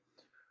kidding.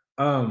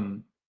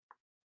 Um,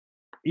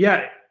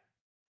 yeah,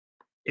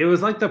 it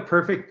was like the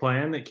perfect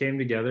plan that came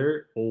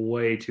together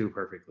way too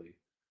perfectly.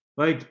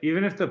 Like,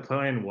 even if the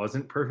plan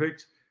wasn't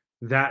perfect,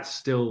 that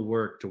still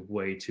worked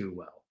way too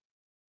well.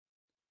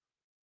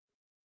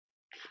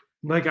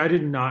 Like, I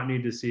did not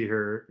need to see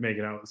her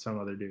making out with some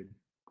other dude.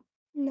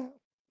 No.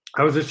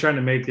 I was just trying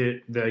to make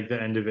it like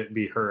the end of it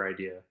be her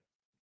idea.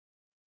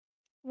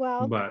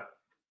 Well, But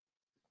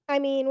I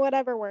mean,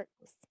 whatever works.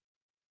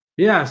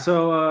 yeah,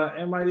 so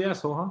am I the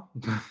asshole,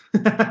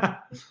 huh?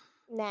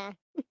 Nah.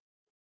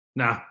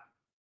 Nah,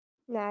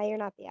 Nah, you're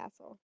not the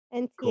asshole.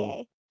 cool.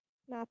 NTA,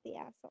 not the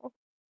asshole.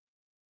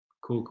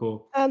 Cool,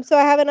 cool. So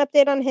I have an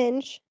update on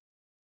Hinge.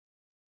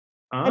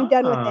 I'm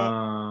done with it.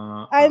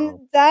 Oh.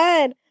 I'm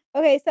done.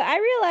 Okay, so I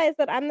realized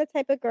that I'm the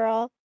type of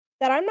girl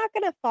that I'm not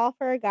gonna fall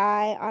for a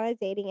guy on a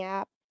dating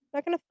app. I'm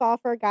not gonna fall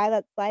for a guy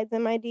that slides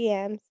in my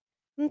DMs.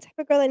 I'm the type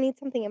of girl that needs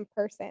something in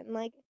person.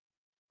 Like,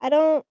 I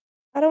don't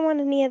I don't want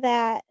any of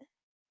that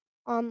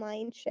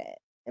online shit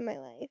in my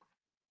life.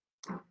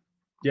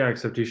 Yeah,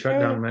 except you I shut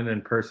don't down men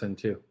in person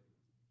too.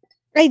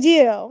 I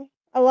do,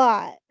 a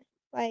lot,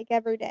 like,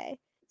 every day.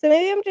 So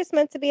maybe I'm just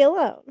meant to be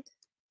alone.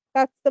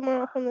 That's the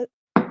moral from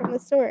the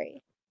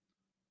story.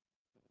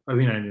 I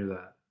mean, I knew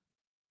that.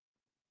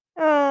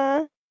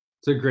 Aw,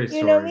 It's a great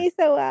you know story. me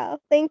so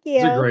well. Thank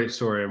It's a you. great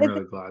story. I'm It's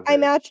really glad I that.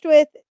 matched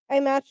with I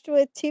matched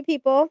with 2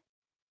 people.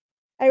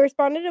 I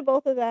responded to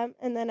both of them,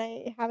 and then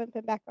I haven't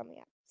been back on the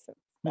app since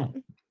Hmm,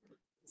 then.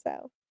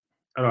 So,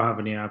 I don't have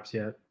any apps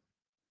yet.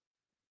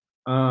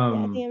 yeah,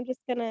 Um, I think I'm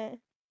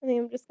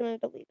just gonna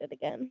delete it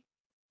again.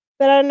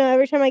 But I don't know,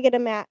 every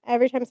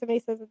time somebody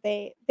says that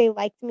they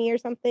liked me or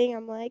something,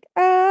 I'm like,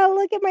 "Oh,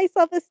 look at my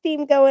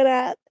self-esteem going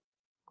up."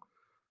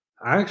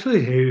 I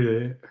actually hated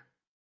it.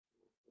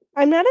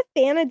 I'm not a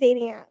fan of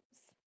dating apps.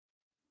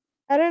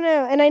 I don't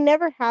know, and I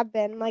never have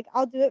been. Like,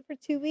 I'll do it for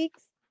 2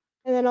 weeks,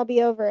 and then I'll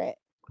be over it.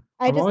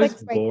 I I'm just always like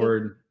swiping.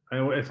 bored.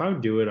 If I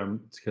do it,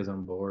 it's because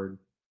I'm bored.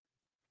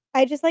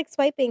 I just like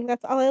swiping,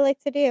 that's all I like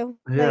to do.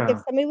 Like, if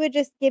Yeah, somebody would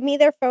just give me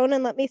their phone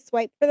and let me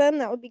swipe for them,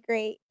 that would be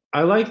great.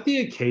 I like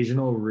the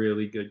occasional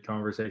really good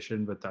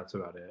conversation, but that's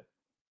about it.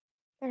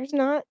 There's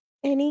not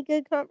any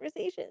good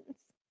conversations.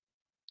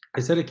 I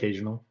said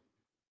occasional.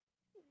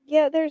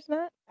 Yeah, there's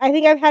not. I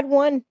think I've had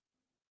one,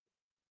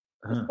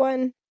 just Huh.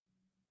 one.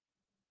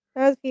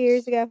 That was a few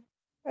years ago.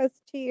 That was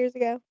 2 years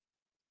ago.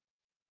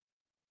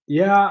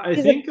 Yeah, I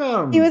He's a think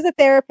he was a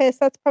therapist,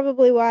 that's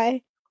probably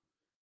why.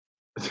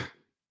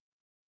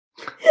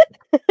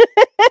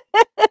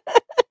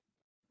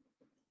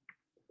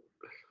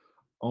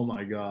 oh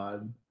my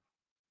god.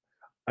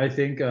 I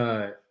think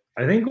I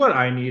think what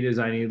I need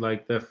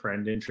like the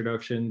friend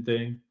introduction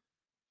thing.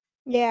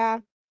 Yeah,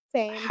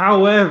 same.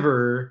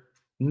 However,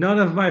 none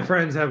of my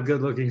friends have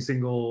good looking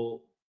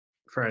single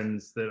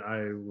friends that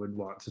I would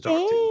want to talk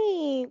to.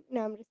 Same.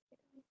 No, I'm just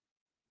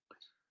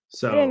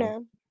I don't So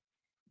know.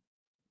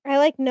 I,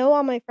 like, know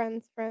all my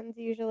friends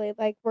usually,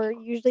 like, we're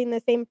usually in the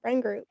same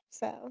friend group,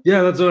 so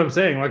yeah, that's what I'm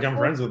saying. Like I'm well,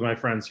 friends with my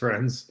friends'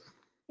 friends.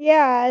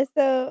 yeah,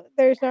 so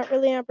there's not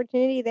really an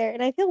opportunity there,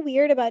 and I feel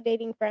weird about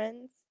dating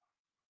friends.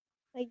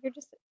 Like,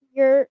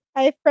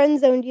 I friend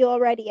zoned you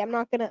already, I'm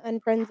not gonna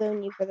unfriend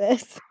zone you for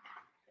this.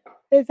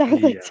 It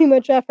sounds like Yeah. too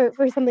much effort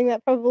for something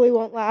that probably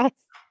won't last.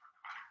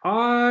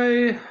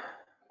 I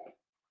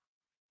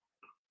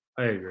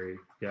I agree.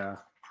 Yeah.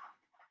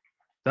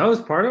 That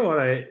was part of what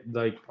I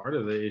like part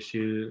of the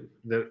issue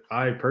that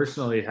I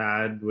personally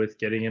had with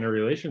getting in a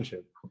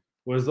relationship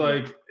was Yeah,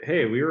 like,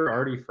 hey, we were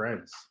already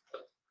friends.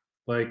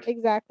 Like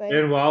exactly.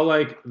 and while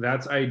like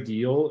that's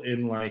ideal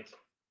in like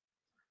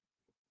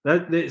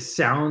that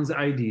sounds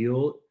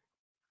ideal,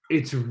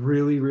 it's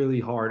really really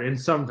hard and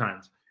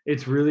sometimes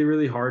it's really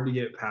really hard to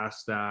get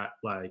past that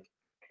like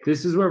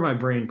this is where my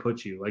brain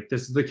puts you. Like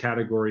this is the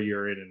category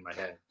you're in my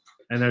head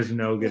and there's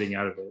no Yeah. getting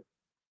out of it.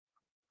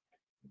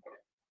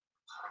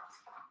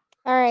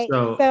 Alright,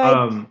 So,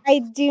 so I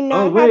do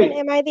oh not have an wait,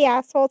 "Am I the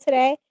asshole"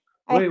 today.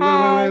 I wait, wait, wait,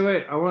 wait, have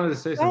wait. I wanted to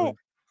say what? something.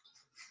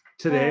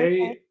 Oh,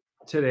 okay.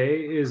 Today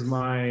is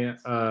my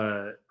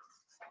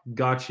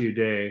got you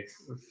day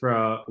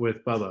for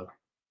with Bubba.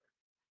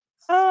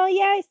 Oh,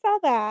 yeah, I saw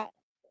that.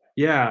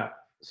 Yeah.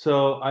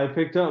 So I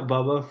picked up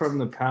Bubba from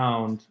the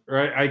pound,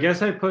 right? I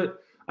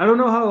don't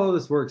know how all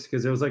this works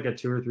because it was like a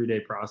 2 or 3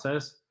 day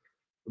process.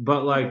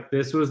 But Mhm. like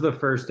this was the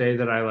first day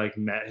that I like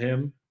met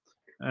him.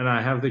 And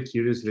I have the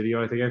cutest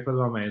video. I think I put it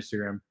on my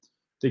Instagram.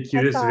 The I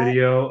cutest saw it.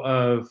 video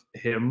of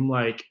him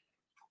like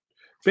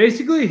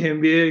basically him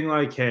being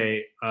like,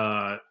 "Hey,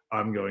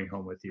 I'm going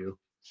home with you."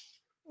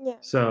 Yeah.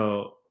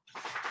 So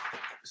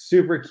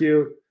super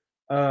cute.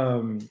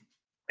 Um,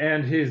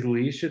 and his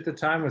leash at the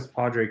time was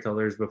Padre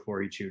colors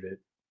before he chewed it.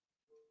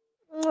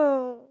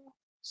 Oh.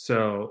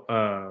 So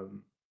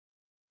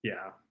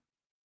yeah.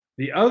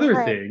 The other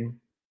Alright. thing,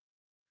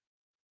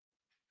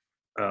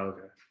 oh,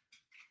 okay,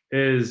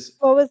 is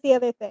What was the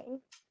other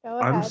thing? Go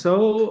I'm ahead.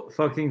 so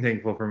fucking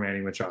thankful for Manny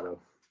Machado.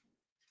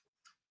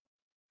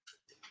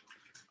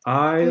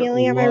 I I'm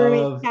yelling at my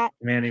roommate's love cat.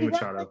 Manny She's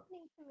not Machado.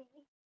 listening to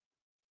me.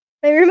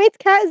 My roommate's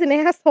cat is an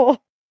asshole.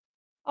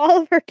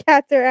 All of her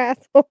cats are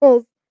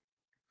assholes.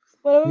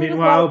 One of them just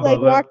Meanwhile,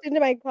 Bubba. walked into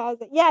my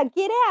closet. Yeah,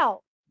 get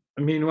out.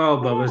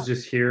 Meanwhile, Get Bubba's out.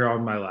 just here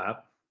on my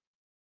lap.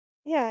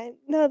 Yeah,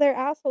 no, they're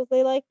assholes.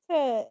 They like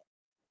to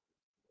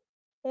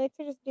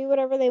just do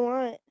whatever they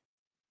want.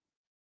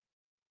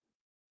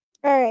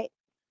 Alright.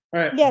 All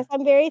right. Yes,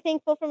 I'm very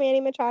thankful for Manny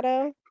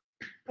Machado.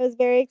 I was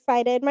very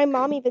excited. My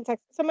mom even texted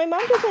so my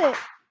mom doesn't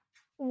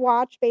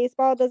watch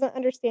baseball, doesn't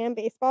understand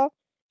baseball.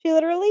 She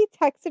literally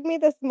texted me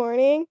this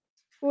morning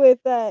with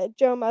a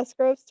Joe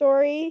Musgrove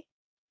story,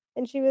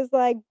 and she was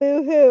like,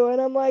 "Boo-hoo,"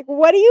 and I'm like,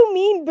 "What do you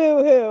mean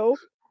boo-hoo?"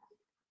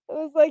 I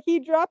was like, "He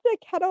dropped a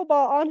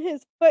kettlebell on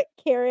his foot,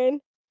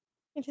 Karen,"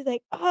 and she's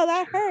like, "Oh,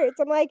 that hurts."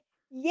 I'm like,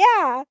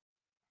 "Yeah,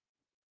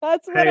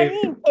 that's what I Hey,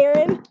 mean,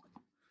 Karen."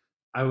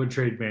 I would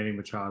trade Manny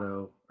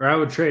Machado, or I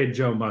would trade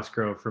Joe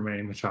Musgrove for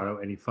Manny Machado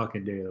any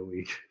fucking day of the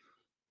week.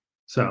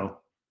 So,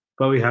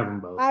 but we have them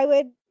both. I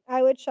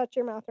would shut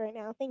your mouth right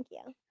now, thank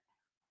you.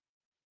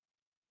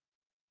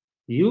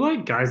 You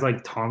like guys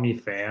like Tommy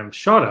Pham?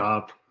 Shut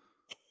up.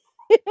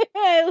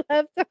 I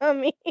love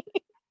Tommy.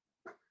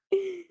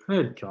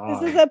 Good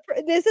God.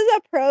 This is a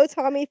pro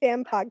Tommy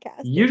fan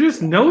podcast, You thank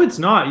just you. know it's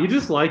not. You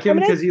just like I'm him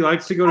gonna because he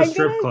likes to go to I'm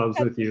strip gonna clubs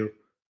shut with you.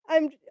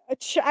 I'm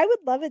I would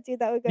love a dude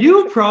that would go to You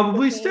strip clubs with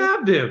probably me.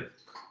 stabbed him.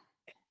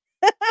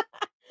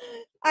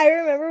 I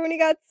remember when he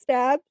got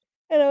stabbed,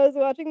 and I was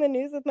watching the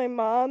news with my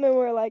mom, and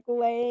we're, like,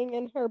 laying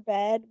in her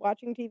bed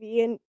watching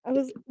TV, and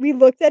we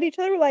looked at each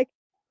other, we're like,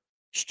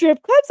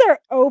 "Strip clubs are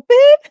open?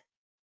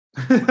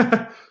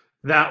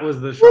 That was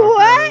the shocker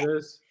out of What?"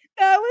 this.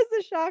 That was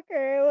the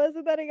shocker. It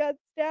wasn't that he got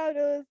stabbed,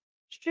 it was,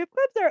 "Strip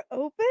clubs are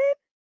open?"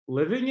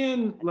 Living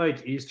in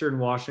like Eastern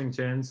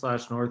Washington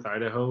slash North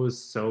Idaho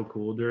was so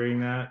cool during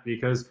that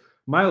because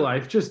my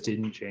life just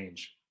didn't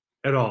change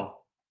at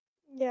all.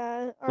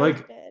 Yeah, ours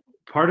Like did.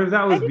 part of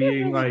that I was didn't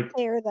being really like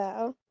care,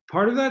 though.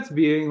 part of that's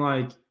being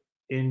like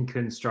in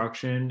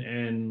construction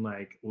and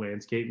like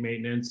landscape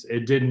maintenance.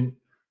 It didn't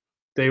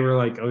they were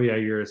like, "Oh yeah,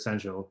 you're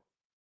essential."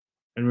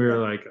 And we were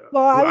Yeah. like,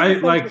 Well, I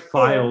was I like essential too.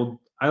 filed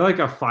I like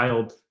a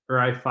filed or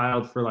I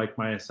filed for like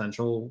my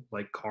essential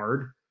like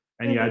card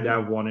and you had to Mhm.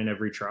 have one in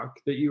every truck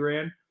that you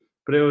ran.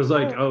 But it was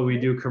like, Oh, oh, we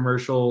okay. do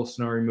commercial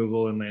snow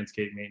removal and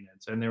landscape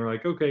maintenance. And they were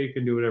like, okay, you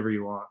can do whatever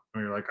you want.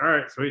 And we were like, all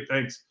right, sweet,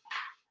 thanks.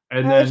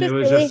 And I was then it just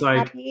was just really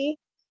like, happy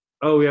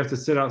oh, we have to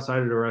sit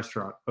outside at a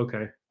restaurant.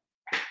 Okay.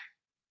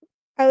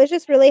 I was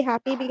just really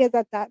happy because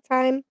at that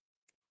time,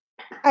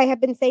 I had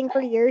been saying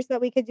for years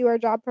that we could do our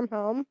job from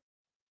home,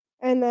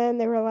 and then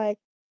they were like,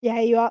 "Yeah,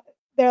 you all"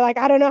 they're like,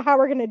 "I don't know how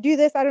we're gonna do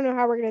this. I don't know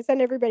how we're gonna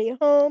send everybody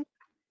home."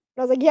 And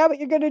I was like, "Yeah, but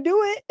you're gonna do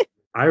it."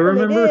 I And they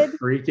remember did,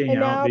 freaking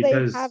and out now they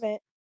because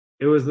haven't.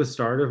 it was the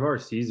start of our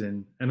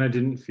season and I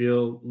didn't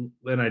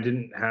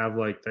have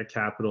like the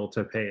capital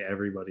to pay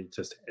everybody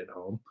to stay at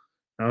home.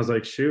 I was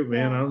like, shoot,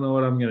 man, I Yeah. don't know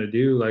what I'm gonna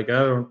do. Like I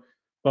don't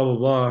blah blah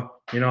blah.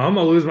 I'm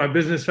gonna lose my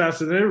business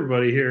faster than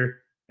everybody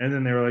here. And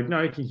then they were like,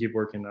 no, you can keep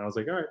working. And I was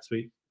like, all right,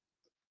 sweet.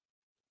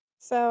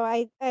 So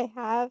I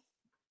have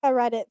a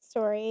Reddit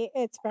story.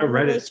 It's A from Reddit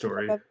relationship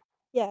story. of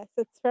Yes,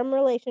 it's from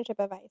relationship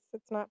advice.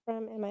 It's not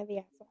from Am I the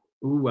Asshole?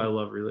 Ooh, I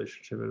love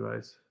relationship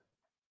advice.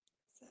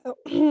 So,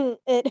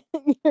 it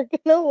you're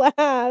gonna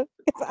laugh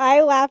because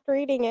I laughed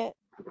reading it.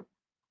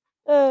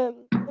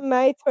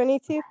 My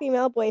 22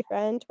 female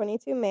boyfriend,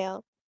 22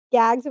 male,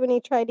 gagged when he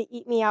tried to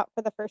eat me out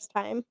for the first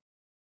time.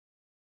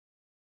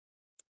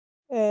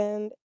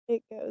 And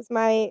it goes,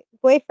 "My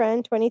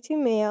boyfriend, 22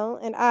 male,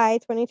 and I,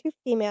 22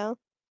 female,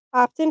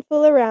 often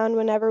fool around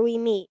whenever we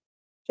meet.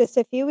 Just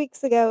a few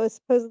weeks ago was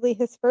supposedly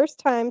his first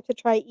time to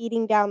try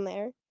eating down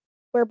there.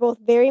 We're both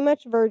very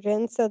much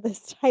virgins, so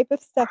this type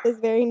of stuff is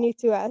very new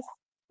to us.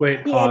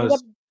 Wait, He ended up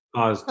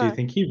pause. Do you huh?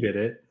 think he bit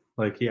it?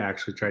 Like he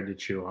actually tried to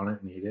chew on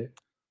it and eat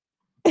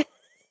it?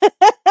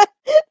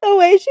 The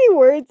way she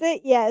words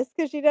it, yes,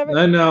 because she never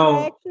I because I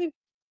know. actually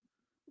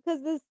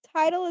because this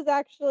title is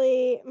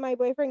actually "My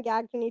boyfriend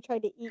gagged when he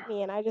tried to eat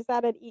me," and I just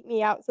added "eat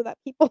me out" so that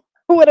people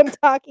know what I'm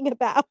talking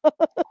about.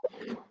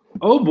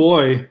 Oh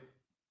boy.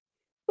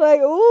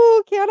 Like,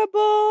 "Ooh,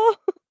 cannibal."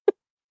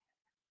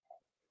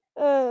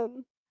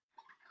 Um,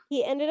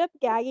 he ended up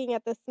gagging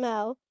at the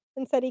smell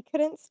and said he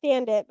couldn't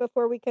stand it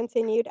before we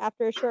continued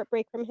after a short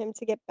break from him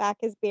to get back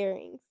his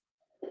bearings.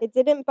 It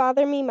didn't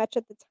bother me much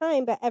at the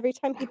time, but every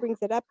time he brings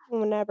it up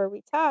whenever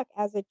we talk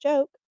as a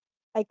joke,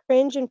 I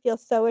cringe and feel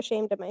so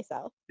ashamed of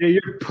myself. Yeah,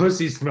 your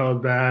pussy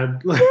smelled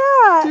bad. Like,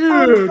 Yeah,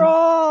 dude.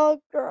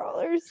 girl,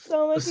 there's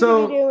so much you could be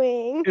So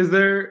doing.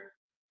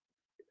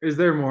 is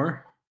there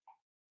more?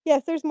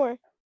 Yes, there's more.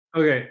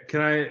 Okay,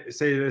 can I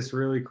say this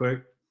really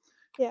quick?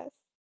 Yes.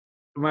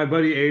 My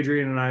buddy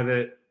Adrian and I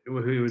that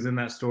who was in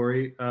that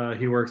story,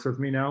 he works with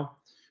me now,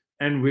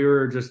 and we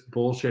were just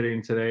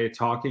bullshitting today,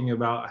 talking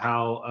about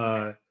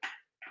how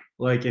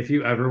like if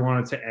you ever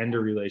wanted to end a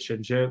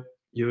relationship,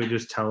 you would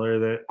just tell her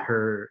that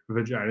her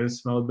vagina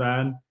smelled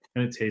bad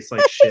and it tastes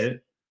like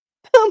shit,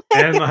 Oh my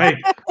and god.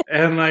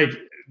 like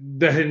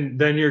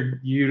then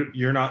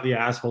you're not the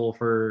asshole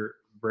for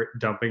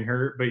dumping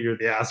her, but you're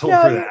the asshole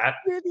No, for you're that.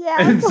 you're the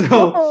And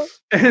so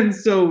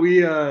asshole.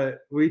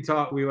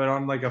 we went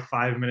on like a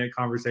 5 minute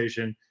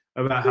conversation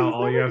about how Please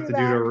all you never have do to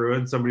do to that.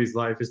 ruin somebody's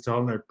life is tell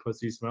them their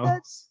pussy That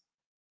smells.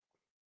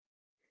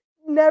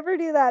 Never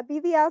do that. Be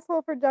the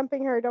asshole for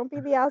dumping her. Don't be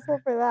the asshole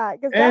for that,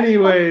 because that fucks with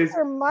Anyways,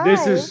 her this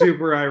is mind.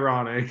 super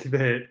ironic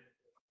that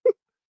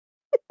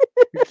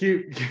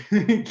keep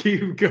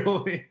keep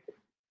going.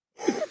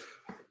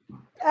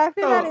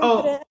 After that Oh,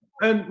 incident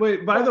and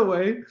wait, by what? the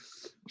way,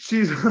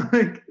 she's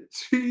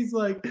she's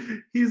like,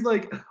 he's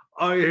like,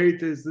 I hate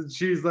this. And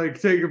she's like,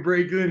 take a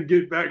break and then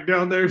get back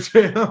down there,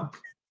 champ.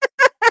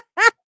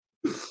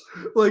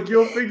 Like,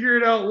 you'll figure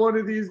it out one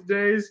of these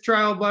days.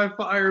 Trial by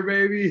fire,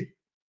 baby.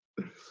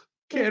 Okay.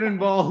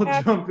 Cannonball,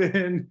 jump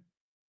in.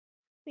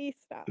 Please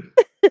stop.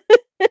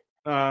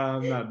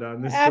 I'm not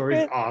done. This story's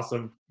After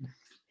awesome.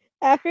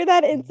 after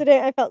that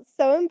incident, I felt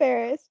so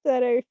embarrassed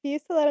that I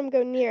refused to let him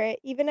go near it,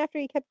 even after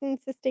he kept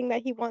insisting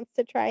that he wants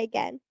to try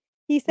again.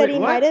 He said Wait, he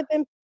might what? have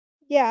been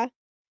Yeah.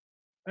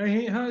 I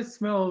hate how it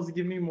smells.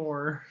 Give me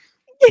more.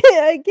 Give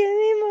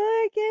me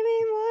more, give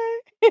me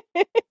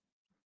more.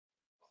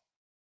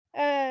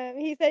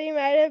 He said he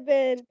might have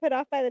been put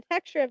off by the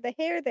texture of the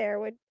hair there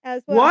would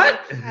as well, What?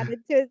 which added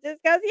to his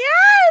disgust.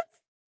 Yes!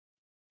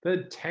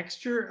 The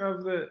texture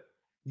of the.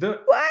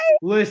 The Why?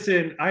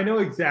 Listen, I know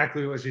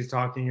exactly what she's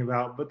talking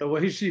about, but the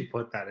way she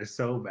put that is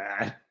so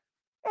bad.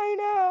 I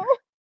know.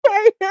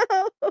 I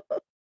know.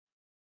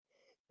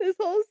 This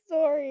whole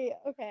story.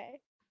 Okay.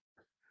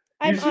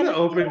 You I'm should have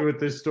honestly opened with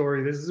this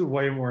story. This is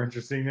way more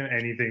interesting than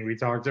anything we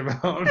talked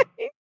about.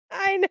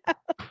 I know.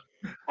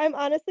 I'm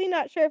honestly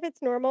not sure if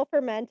it's normal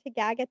for men to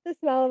gag at the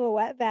smell of a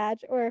wet vag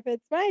or if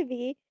it's my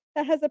V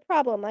that has a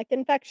problem like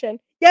infection.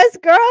 Yes,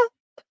 girl,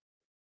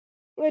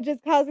 which is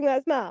causing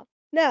that smell.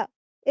 No,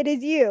 it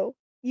is you.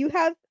 You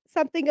have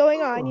something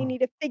going on. You need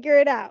to figure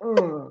it out.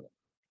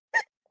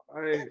 I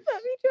Let me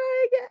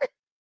try again.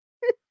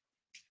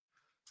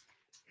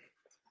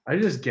 I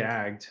just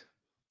gagged.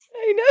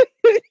 I know.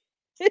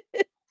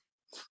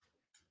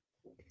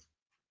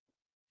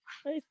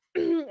 I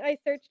I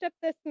searched up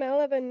the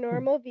smell of a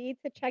normal V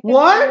to check if I'm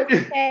What?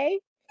 okay.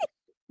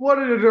 What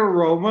did an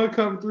aroma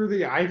come through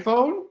the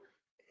iPhone?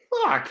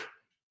 Fuck.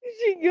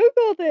 She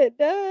googled it.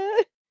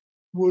 Duh.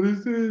 What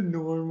is a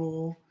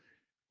normal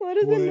What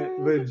is a wet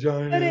normal? But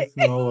vagina it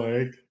smell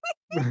like?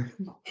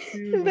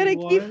 She was but like,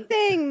 it keeps what?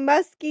 saying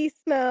musky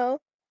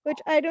smell, which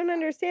I don't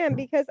understand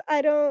because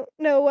I don't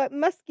know what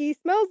musky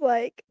smells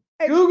like.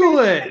 I'm Google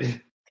pretty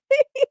it.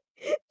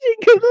 she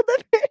googled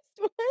the first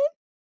one.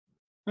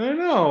 I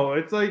know.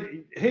 It's like,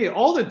 hey,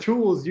 all the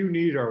tools you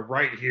need are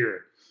right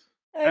here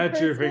I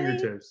at your personally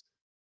fingertips.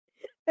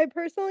 I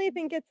personally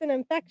think it's an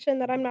infection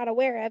that I'm not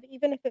aware of,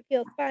 even if it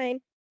feels fine,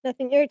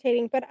 nothing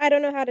irritating, but I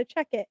don't know how to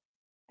check it.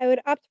 I would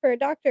opt for a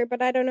doctor,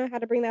 but I don't know how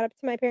to bring that up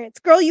to my parents.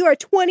 Girl, you are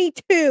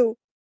 22.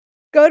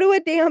 Go to a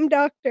damn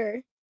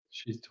doctor.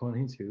 She's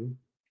 22.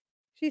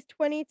 She's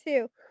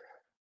 22.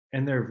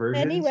 And they're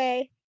virgins?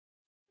 Anyway,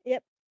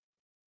 yep.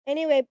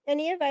 Anyway,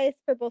 any advice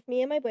for both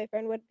me and my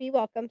boyfriend would be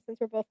welcome since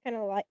we're both kind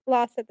of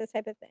lost at this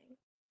type of thing.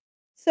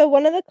 So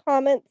one of the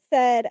comments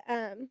said,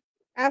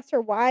 asked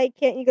her, why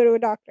can't you go to a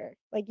doctor?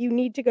 Like, you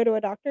need to go to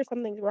a doctor,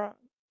 something's wrong.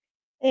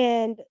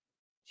 And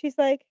she's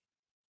like,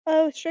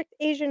 oh, strict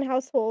Asian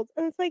households.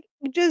 And it's like,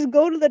 just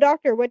go to the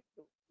doctor. What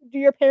do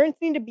your parents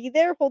need to be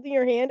there holding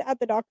your hand at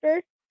the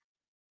doctor?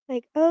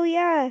 Like, oh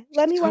yeah,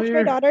 let Just me tell watch my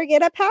your daughter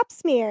get a pap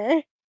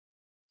smear.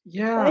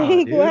 Yeah,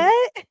 Like, dude.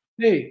 what?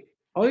 Hey,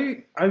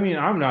 I mean,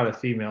 I'm not a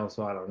female,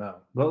 so I don't know.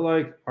 But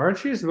like,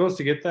 aren't you supposed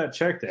to get that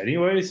checked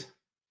anyways?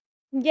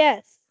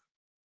 Yes.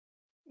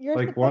 You're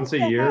Like supposed once a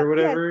to year have or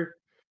yes. whatever?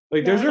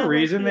 Like No, there's a not once a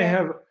reason they year.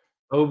 have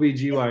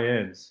It's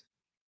OBGYNs.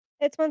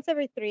 it's once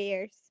every 3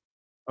 years.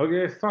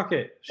 Okay, fuck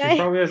it. She My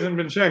probably hasn't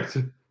been checked.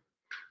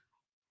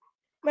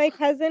 my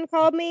cousin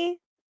called me,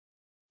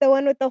 the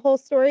one with the whole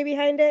story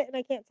behind it, and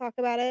I can't talk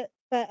about it,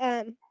 but,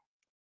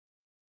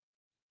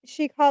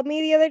 she called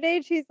me the other day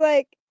and she's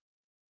like,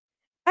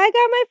 "I got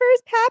my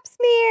first pap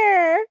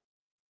smear."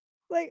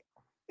 Like,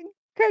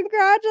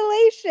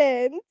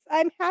 "Congratulations.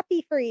 I'm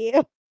happy for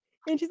you."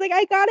 And she's like,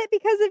 "I got it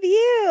because of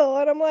you."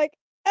 And I'm like,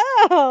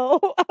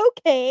 "Oh,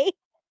 okay."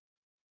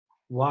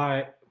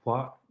 Why?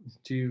 What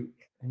do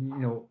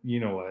you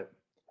know what?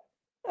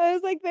 I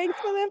was like, "Thanks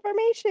for the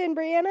information,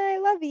 Brianna. I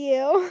love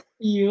you."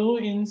 You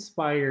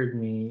inspired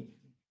me.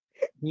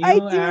 I You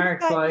do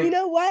act inspire you like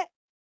know what?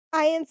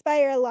 I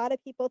inspire a lot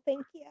of people,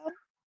 thank you.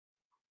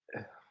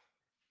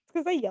 It's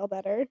 'cause I yelled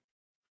at her.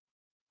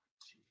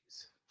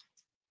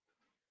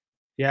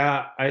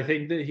 Yeah, I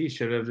think that he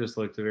should have just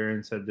looked at her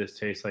and said, "This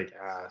tastes like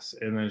ass,"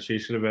 and then she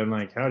should have been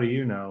like, "How do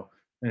you know?"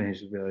 And he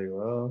should be like,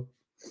 "Well,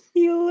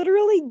 He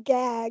literally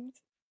gagged.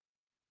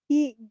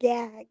 He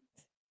gagged.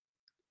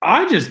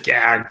 I just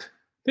gagged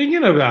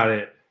thinking about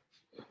it."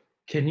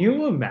 Can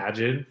you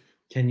imagine?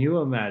 Can you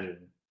imagine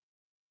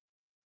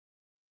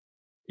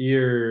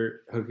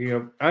you're hooking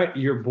up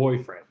your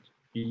boyfriend?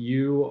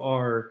 You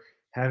are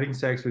having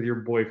sex with your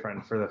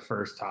boyfriend for the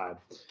first time,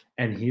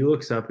 and he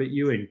looks up at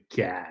you and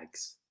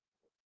gags.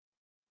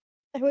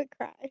 I would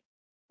cry.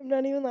 I'm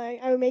not even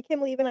lying. I would make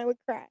him leave and I would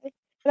cry.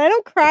 And I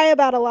don't cry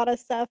about a lot of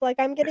stuff. Like,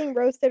 I'm getting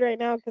roasted right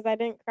now because I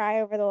didn't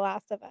cry over The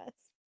Last of Us.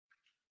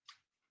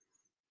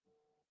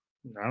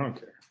 I don't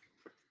care.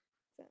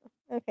 So,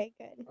 okay,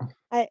 good.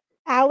 I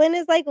Alan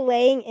is, like,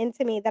 laying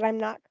into me that I'm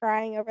not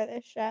crying over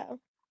this show.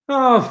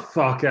 Oh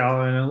fuck,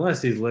 Alan!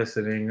 Unless he's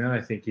listening, then I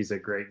think he's a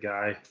great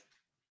guy.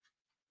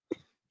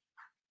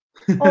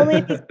 Only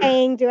if he's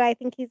paying do I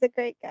think he's a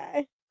great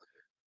guy.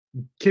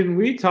 Can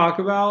we talk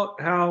about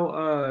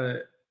how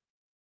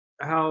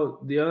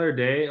the other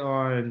day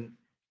on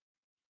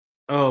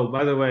oh,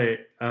 by the way,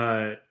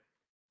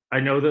 I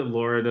know that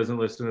Laura doesn't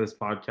listen to this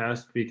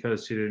podcast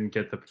because she didn't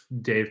get the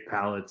Dave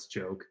Pallets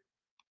joke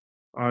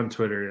on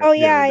Twitter Oh, the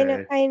yeah,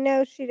 other day. I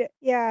know she d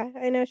yeah,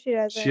 I know she She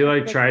doesn't. like She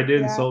doesn't tried to do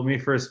that. insult me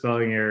for a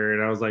spelling error,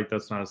 and I was like,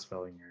 "That's not a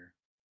spelling error."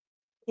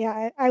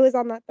 Yeah, I was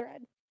on that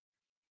thread.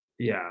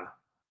 Yeah,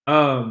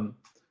 um,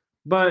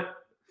 but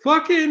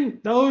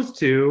fucking those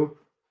two.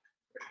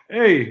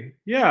 Hey,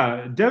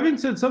 yeah, Devin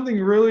said something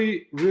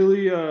really,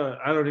 really.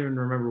 I don't even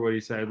remember what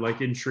he said, like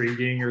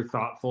intriguing or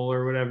thoughtful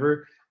or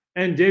whatever.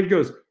 And Dave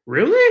goes,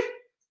 "Really?"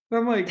 And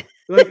I'm like,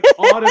 I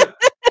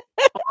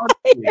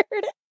honestly,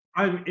 heard it.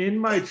 I'm in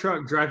my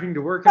truck driving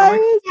to work, and I'm I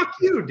like, was "Fuck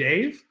you,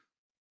 Dave."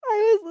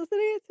 I was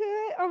listening to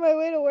it on my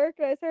way to work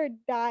and I started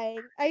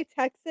dying. I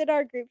texted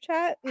our group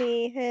chat,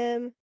 me,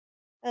 him,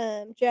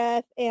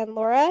 Jeff, and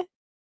Laura,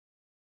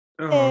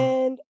 Uh-huh.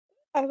 and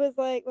I was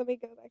like, let me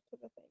go back to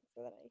the thing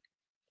so that I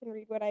can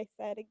read what I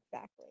said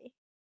exactly.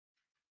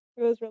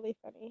 It was really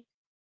funny.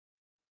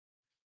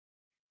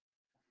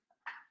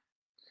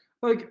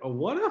 Like,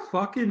 what a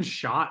fucking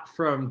shot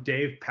from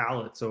Dave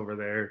Pallets over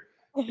there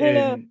I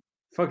know. in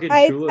fucking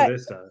I Chula te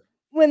Vista.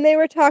 When they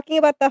were talking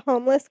about the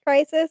homeless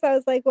crisis, I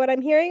was like, "What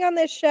I'm hearing on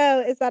this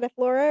show is that if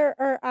Laura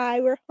or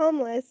I were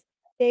homeless,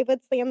 Dave would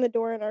slam the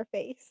door in our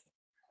face."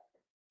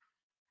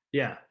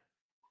 Yeah.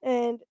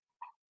 And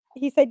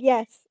he said,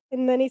 "Yes."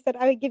 And then he said,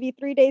 "I would give you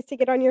 3 days to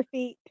get on your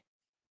feet."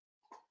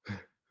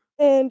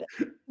 And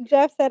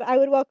Jeff said, "I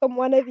would welcome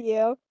one of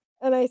you."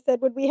 And I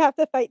said, "Would we have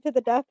to fight to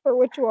the death for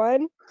which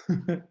one?"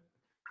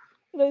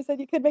 And I said,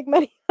 "You could make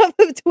money off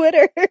of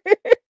Twitter."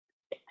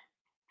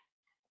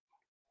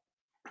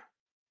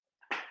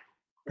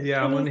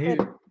 Yeah, And when he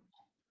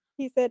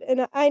he said,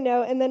 "And I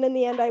know, and then in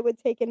the end, I would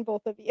take in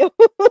both of you."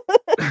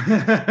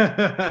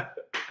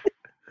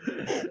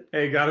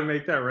 Hey, gotta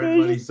make that It rent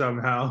was money just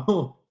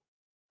somehow.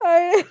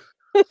 I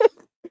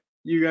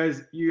You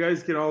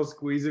guys can all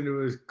squeeze into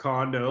his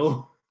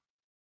condo.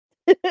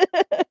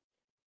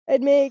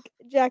 I'd make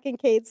Jack and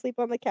Cade sleep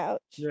on the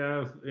couch.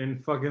 Yeah, in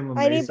fucking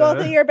La "I need both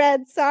of Mesa. your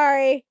beds,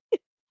 sorry."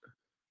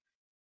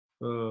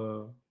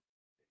 Uh,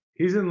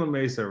 he's in La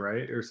Mesa,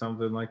 right? Or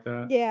something like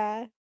that.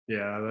 Yeah.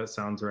 Yeah, that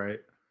sounds right.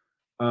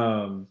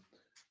 Um,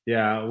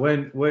 yeah,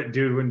 when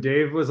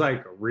Dave was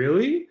like,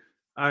 "Really?"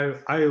 I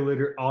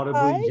literally audibly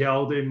I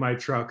yelled in my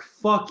truck,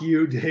 "Fuck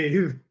you,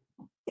 Dave."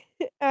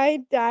 I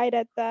died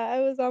at that.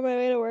 I was on my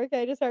way to work,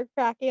 I just started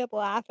cracking up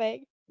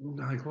laughing.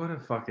 Like, what a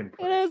fucking And I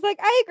prick. was like,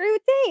 "I agree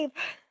with Dave."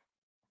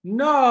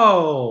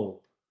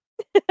 No.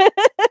 I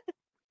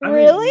mean,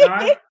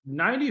 "Really?"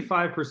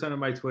 95% of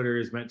my Twitter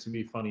is meant to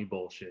be funny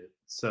bullshit.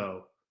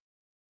 So,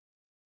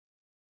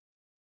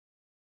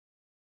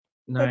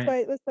 That's nine why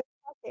it was so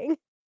shocking.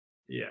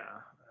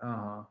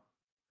 yeah.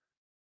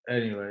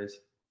 Anyways,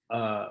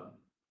 um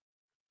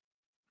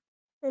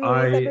Anyways,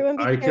 I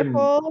everyone I can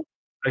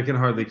I can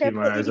hardly be keep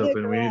careful my eyes eating a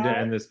open. We need to girl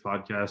end out. this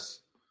podcast.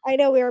 I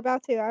know we were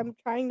about to, I'm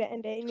trying to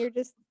end it, and you're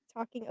just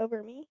talking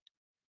over me.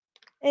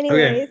 Okay,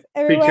 Anyways, be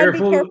everyone be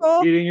careful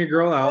careful eating a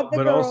girl of out, the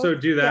but girls. also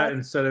do that Yes,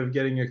 instead of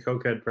getting a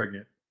cokehead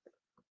pregnant.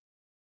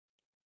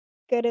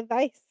 good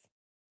advice.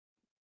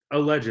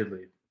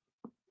 Allegedly.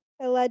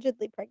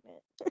 Allegedly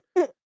pregnant.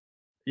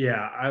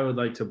 Yeah, I would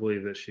like to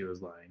believe that she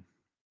was lying.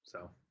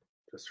 So,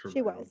 just for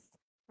She my own. was.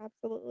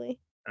 Absolutely.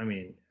 I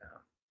mean, yeah.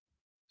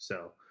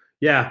 So,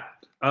 yeah,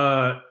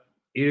 uh,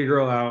 eat a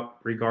girl out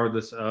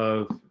regardless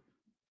of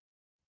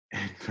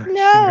infection or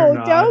No,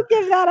 not, don't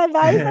give that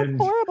advice, that's and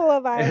horrible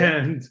advice.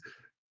 and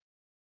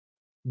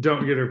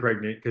don't get her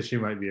pregnant because she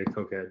might be a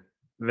cokehead.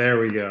 There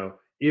we go.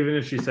 Even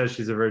if she says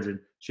she's a virgin,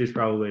 she's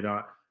probably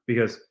not.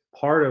 Because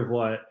part of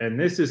what, and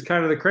this is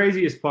kind of the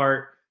craziest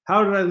part,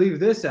 how did I leave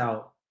this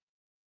out?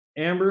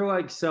 Amber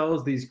like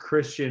sells these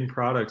Christian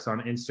products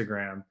on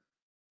Instagram,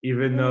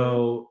 even Mhm.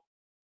 though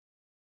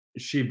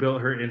she built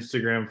her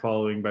Instagram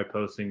following by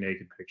posting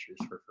naked pictures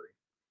for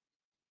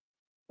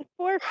free.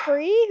 For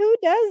free? Who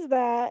does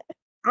that?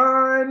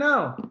 I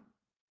know.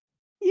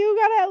 You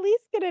gotta at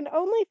least get an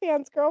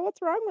OnlyFans, girl,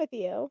 what's wrong with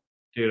you?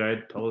 Dude,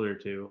 I told her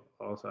to.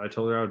 Also, I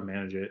told her I would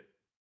manage it.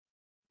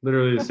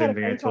 Literally the I had same a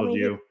thing I friend tell told me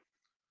you.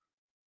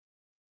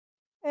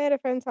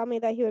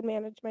 that he would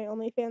manage my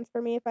OnlyFans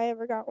for me if I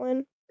ever got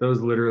one. That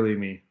was literally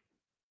me.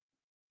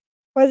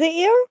 Was it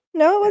you?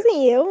 No, it wasn't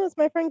Yes. you, it was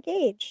my friend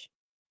Gage.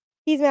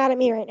 He's mad at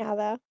me right now,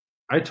 though.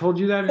 I told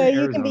you that in So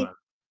Arizona.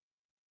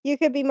 you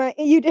could be my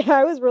you did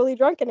I was really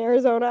drunk in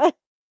Arizona.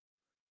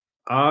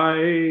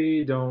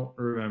 I don't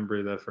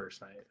remember the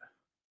first night.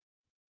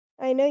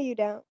 I know you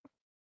don't.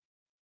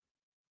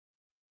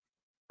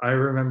 I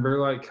remember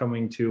like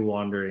coming to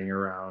wandering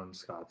around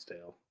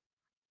Scottsdale.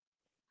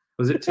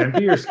 Was it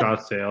Tempe or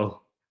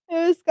Scottsdale? It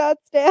was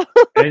Scottsdale.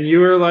 And you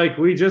were like,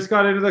 "We just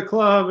got into the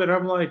club," and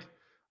I'm like,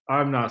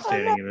 "I'm not I'm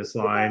standing not in this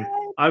into line.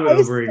 that. I'm I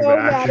was Ubering so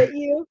back." mad at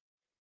you.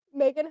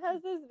 Megan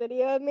has this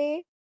video of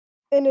me,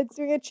 and it's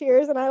doing a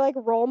cheers, and I, like,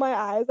 roll my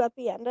eyes at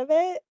the end of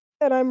it,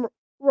 and I'm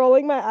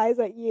rolling my eyes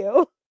at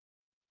you.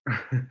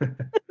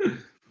 I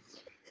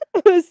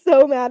was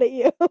so mad at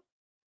you.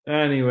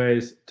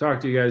 Anyways, talk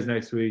to you guys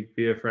next week.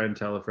 Be a friend,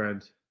 tell a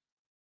friend.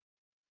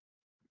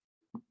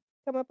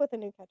 Come up with a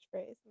new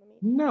catchphrase in the meantime.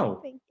 No.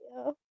 Thank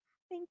you.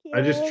 Thank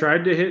I just you.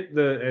 tried to hit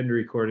the end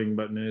recording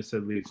button and it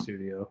said leave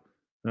studio.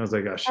 And I was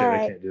like, oh shit, I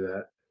Alright. can't do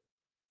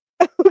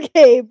that.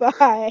 Okay,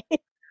 bye.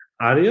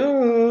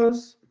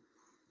 Adios.